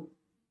principle.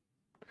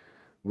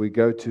 We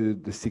go to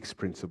the 6th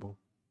principle.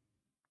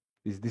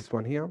 Is this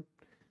one here?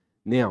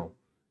 Now,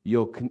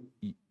 you're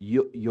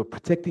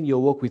protecting your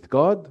walk with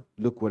God.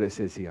 Look what it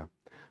says here.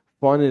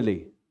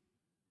 Finally,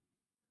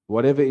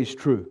 whatever is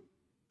true.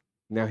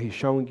 Now he's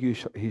showing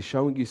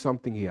you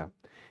something here.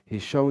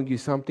 He's showing you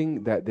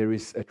something that there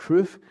is a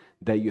truth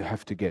that you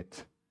have to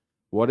get.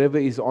 Whatever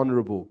is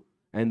honorable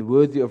and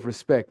worthy of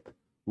respect,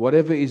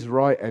 whatever is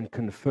right and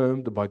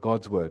confirmed by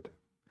God's word.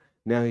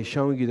 Now he's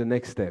showing you the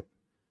next step.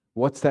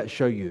 What's that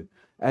show you?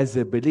 As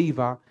a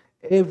believer,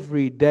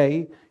 every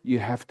day you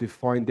have to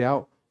find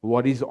out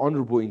what is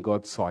honorable in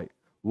God's sight,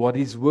 what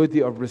is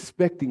worthy of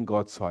respect in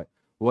God's sight,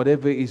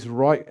 whatever is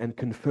right and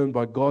confirmed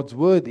by God's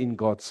word in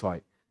God's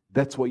sight.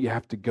 That's what you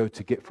have to go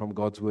to get from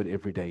God's word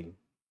every day.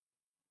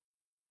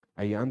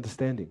 Are you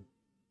understanding?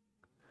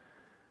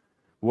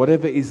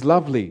 Whatever is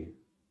lovely,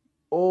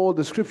 all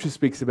the scripture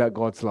speaks about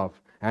God's love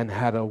and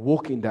how to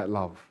walk in that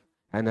love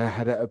and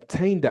how to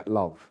obtain that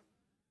love.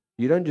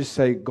 You don't just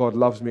say God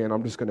loves me and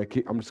I'm just going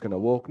to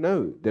walk.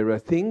 No, there are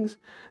things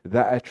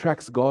that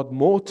attracts God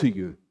more to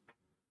you.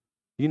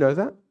 You know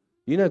that?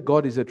 You know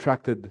God is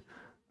attracted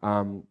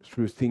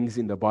through things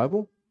in the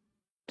Bible.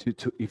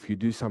 To if you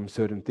do some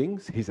certain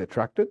things, He's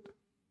attracted.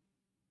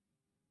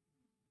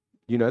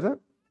 You know that?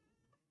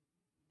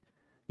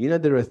 You know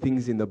there are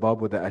things in the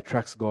Bible that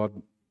attracts God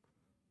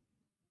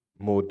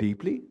more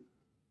deeply.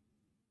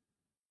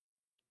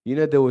 You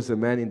know there was a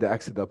man in the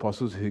Acts of the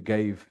Apostles who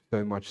gave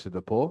so much to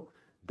the poor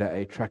that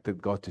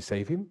attracted God to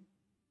save him.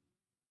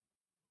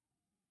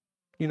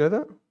 You know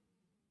that?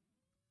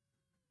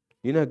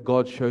 You know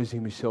God shows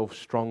Himself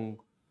strong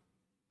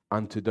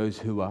unto those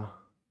who are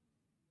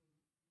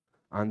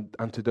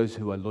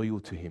loyal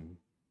to Him.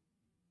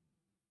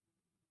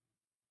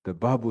 The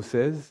Bible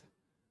says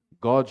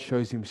God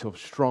shows Himself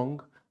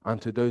strong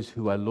unto those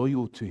who are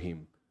loyal to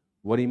Him.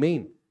 What do you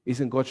mean?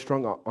 Isn't God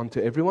strong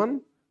unto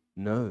everyone?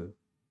 No.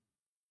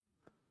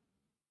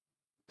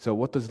 So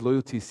what does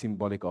loyalty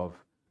symbolic of?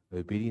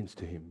 Obedience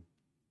to Him.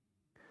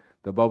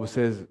 The Bible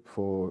says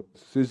for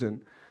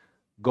Susan,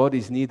 God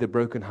is near the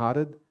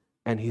brokenhearted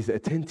and He's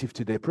attentive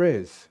to their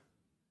prayers.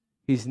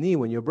 He's near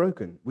when you're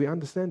broken. We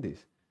understand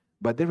this.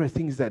 But there are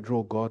things that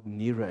draw God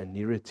nearer and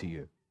nearer to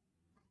you.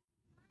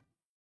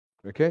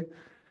 Okay?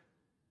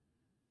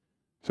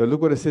 So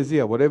look what it says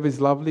here. Whatever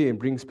is lovely and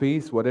brings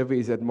peace, whatever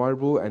is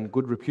admirable and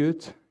good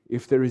repute,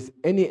 if there is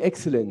any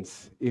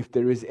excellence, if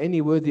there is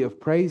any worthy of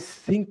praise,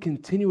 think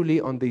continually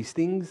on these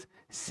things,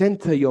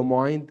 center your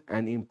mind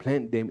and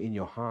implant them in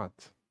your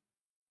heart.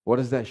 What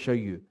does that show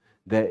you?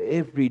 That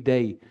every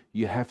day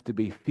you have to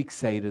be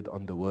fixated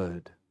on the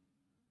word.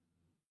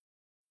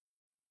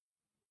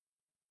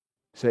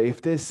 So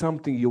if there's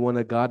something you want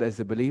to guard as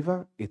a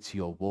believer, it's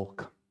your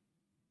walk.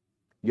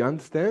 You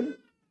understand?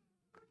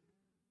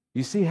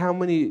 You see how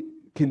many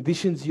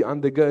conditions you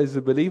undergo as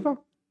a believer?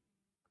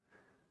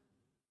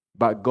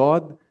 But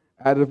God,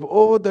 out of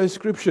all those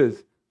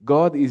scriptures,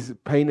 God is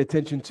paying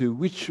attention to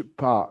which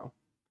part?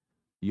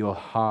 Your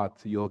heart,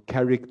 your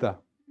character.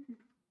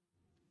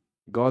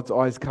 God's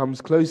eyes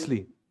comes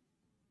closely.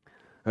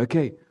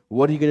 Okay,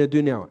 what are you going to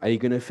do now? Are you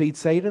going to feed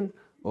Satan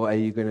or are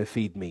you going to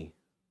feed me?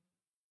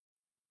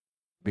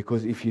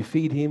 Because if you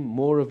feed him,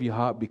 more of your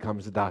heart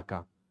becomes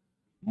darker.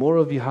 More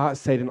of your heart,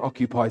 Satan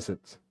occupies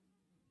it.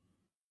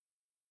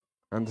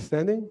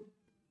 Understanding?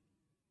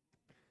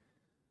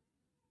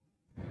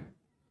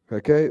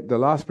 Okay, the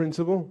last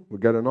principle, we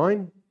go to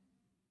 9.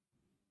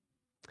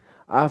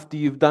 After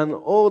you've done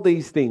all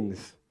these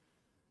things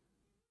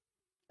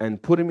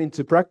and put them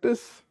into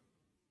practice,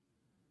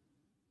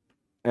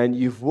 and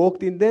you've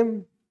walked in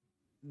them,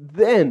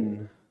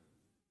 then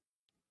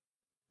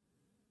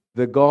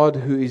the God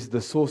who is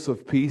the source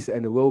of peace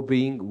and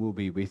well-being will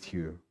be with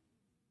you.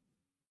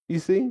 You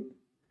see?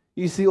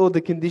 You see all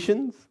the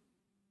conditions?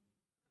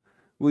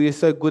 We are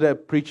so good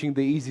at preaching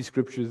the easy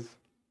scriptures.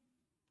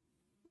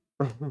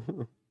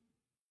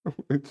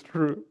 It's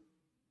true.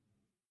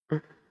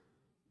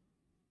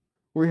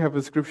 We have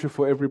a scripture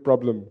for every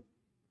problem,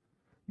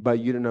 but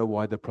you don't know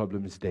why the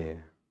problem is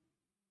there.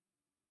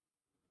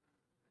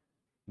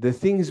 The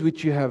things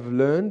which you have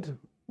learned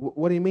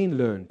What do you mean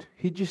learned?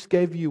 He just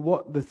gave you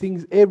what the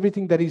things,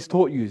 everything that he's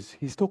taught you.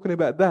 He's talking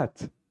about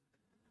that.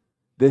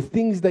 The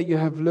things that you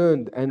have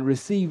learned and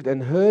received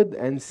and heard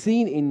and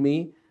seen in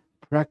me,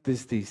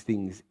 practice these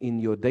things in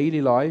your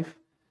daily life,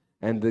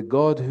 and the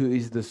God who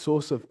is the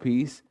source of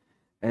peace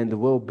and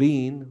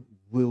well-being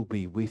will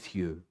be with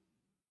you.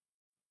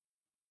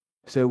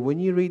 So when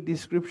you read this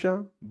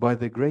scripture, by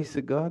the grace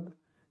of God,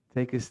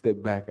 take a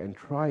step back and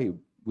try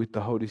with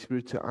the Holy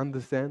Spirit to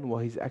understand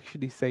what he's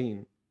actually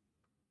saying.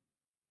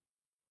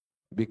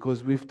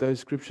 Because with those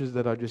scriptures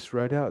that I just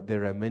read out,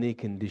 there are many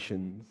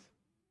conditions.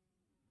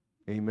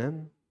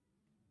 Amen.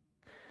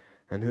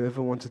 And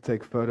whoever wants to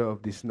take photo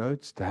of these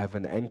notes to have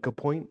an anchor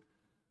point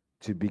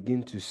to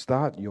begin to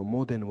start, you're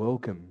more than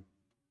welcome.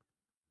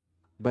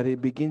 But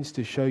it begins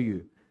to show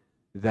you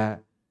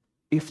that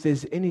if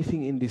there's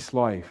anything in this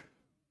life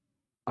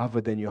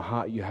other than your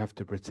heart you have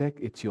to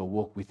protect, it's your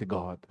walk with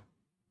God.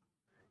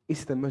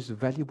 It's the most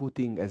valuable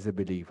thing as a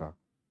believer.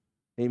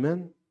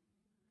 Amen?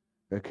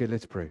 Okay,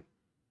 let's pray.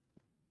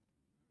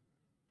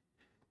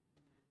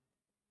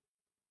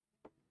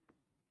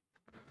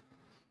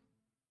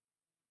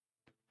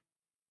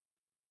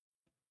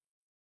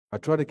 I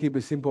try to keep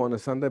it simple on a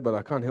Sunday, but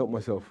I can't help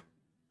myself.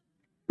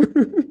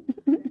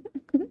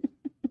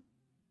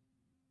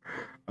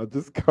 I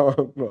just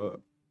can't.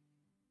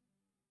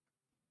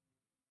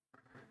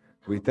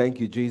 We thank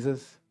you,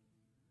 Jesus.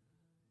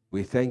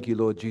 We thank you,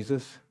 Lord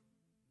Jesus,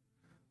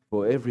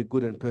 for every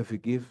good and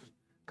perfect gift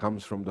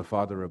comes from the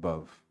Father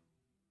above.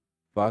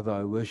 Father,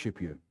 I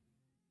worship you.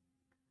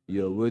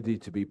 You are worthy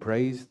to be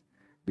praised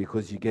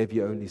because you gave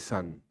your only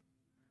Son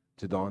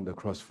to die on the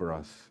cross for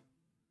us.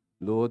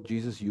 Lord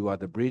Jesus, you are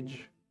the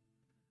bridge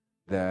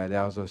that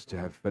allows us to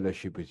have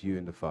fellowship with you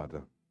and the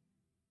Father.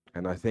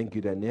 And I thank you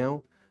that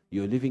now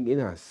you're living in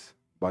us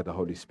by the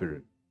Holy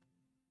Spirit.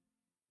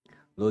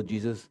 Lord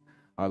Jesus,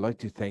 I'd like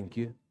to thank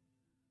you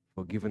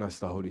for giving us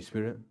the Holy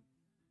Spirit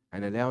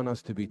and allowing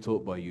us to be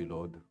taught by you,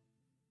 Lord.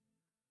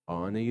 I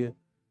honor you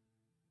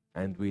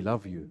and we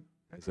love you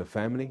as a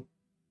family.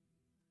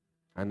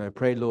 And I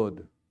pray,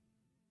 Lord,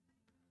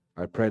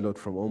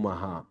 from all my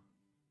heart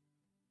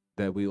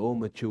that we all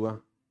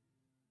mature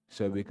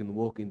so we can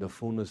walk in the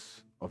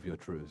fullness of your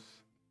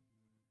truth.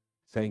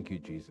 Thank you,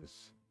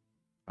 Jesus.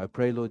 I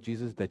pray, Lord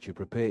Jesus, that you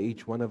prepare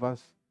each one of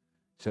us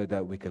so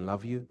that we can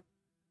love you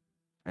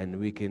and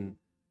we can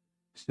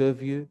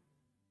serve you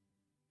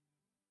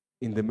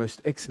in the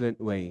most excellent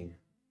way,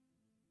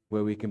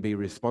 where we can be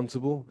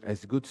responsible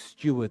as good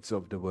stewards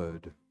of the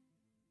word.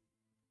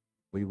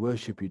 We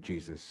worship you,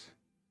 Jesus.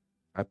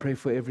 I pray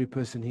for every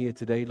person here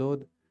today,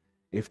 Lord,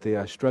 if they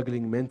are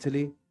struggling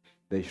mentally,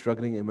 they're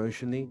struggling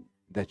emotionally,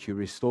 that you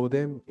restore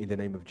them in the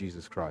name of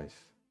Jesus Christ.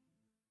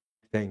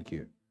 Thank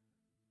you.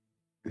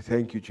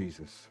 Thank you,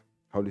 Jesus.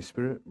 Holy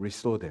Spirit,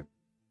 restore them.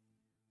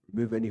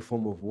 Remove any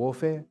form of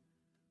warfare.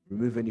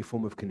 Remove any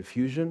form of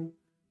confusion.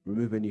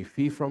 Remove any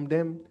fear from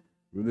them.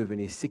 Remove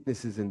any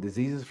sicknesses and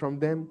diseases from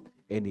them.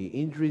 Any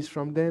injuries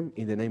from them.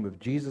 In the name of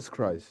Jesus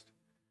Christ,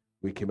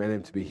 we command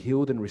them to be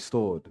healed and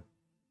restored.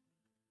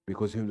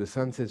 Because whom the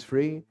Son sets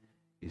free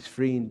is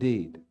free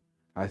indeed.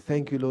 I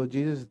thank you, Lord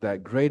Jesus,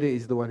 that greater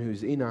is the one who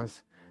is in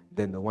us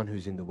than the one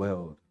who's in the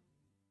world.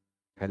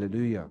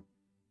 Hallelujah.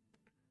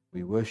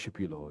 We worship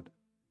you, Lord,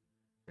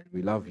 and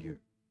we love you.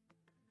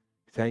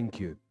 Thank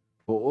you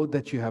for all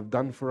that you have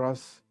done for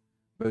us,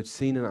 both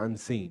seen and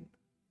unseen.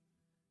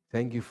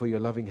 Thank you for your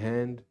loving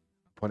hand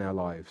upon our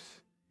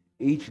lives,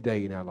 each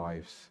day in our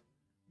lives.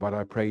 But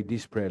I pray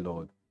this prayer,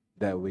 Lord,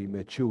 that we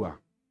mature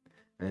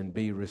and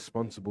be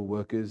responsible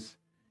workers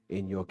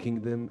in your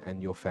kingdom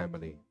and your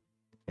family.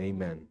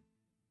 Amen.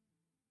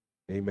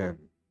 Amen.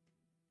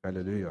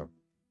 Hallelujah.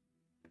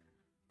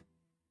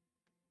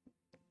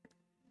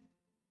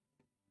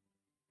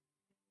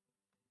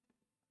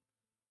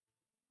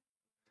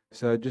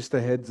 So just a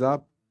heads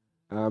up,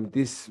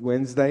 this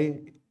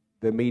Wednesday,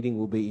 the meeting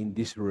will be in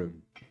this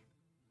room.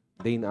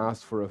 Dean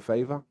asked for a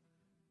favor,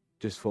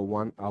 just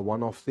for a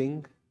one-off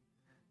thing.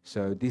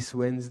 So this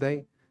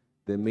Wednesday,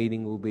 the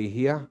meeting will be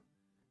here,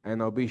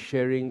 and I'll be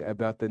sharing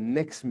about the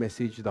next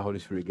message the Holy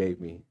Spirit gave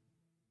me.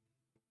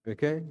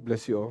 Okay?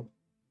 Bless you all.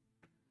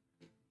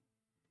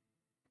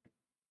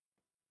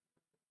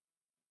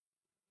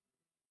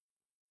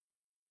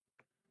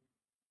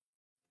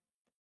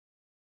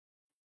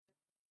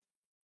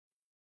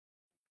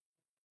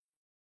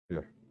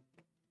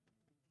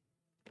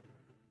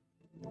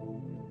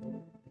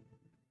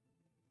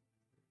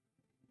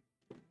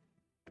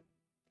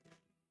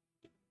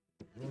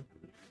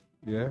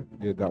 Yeah.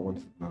 Yeah, that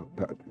one's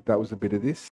that was a bit of this.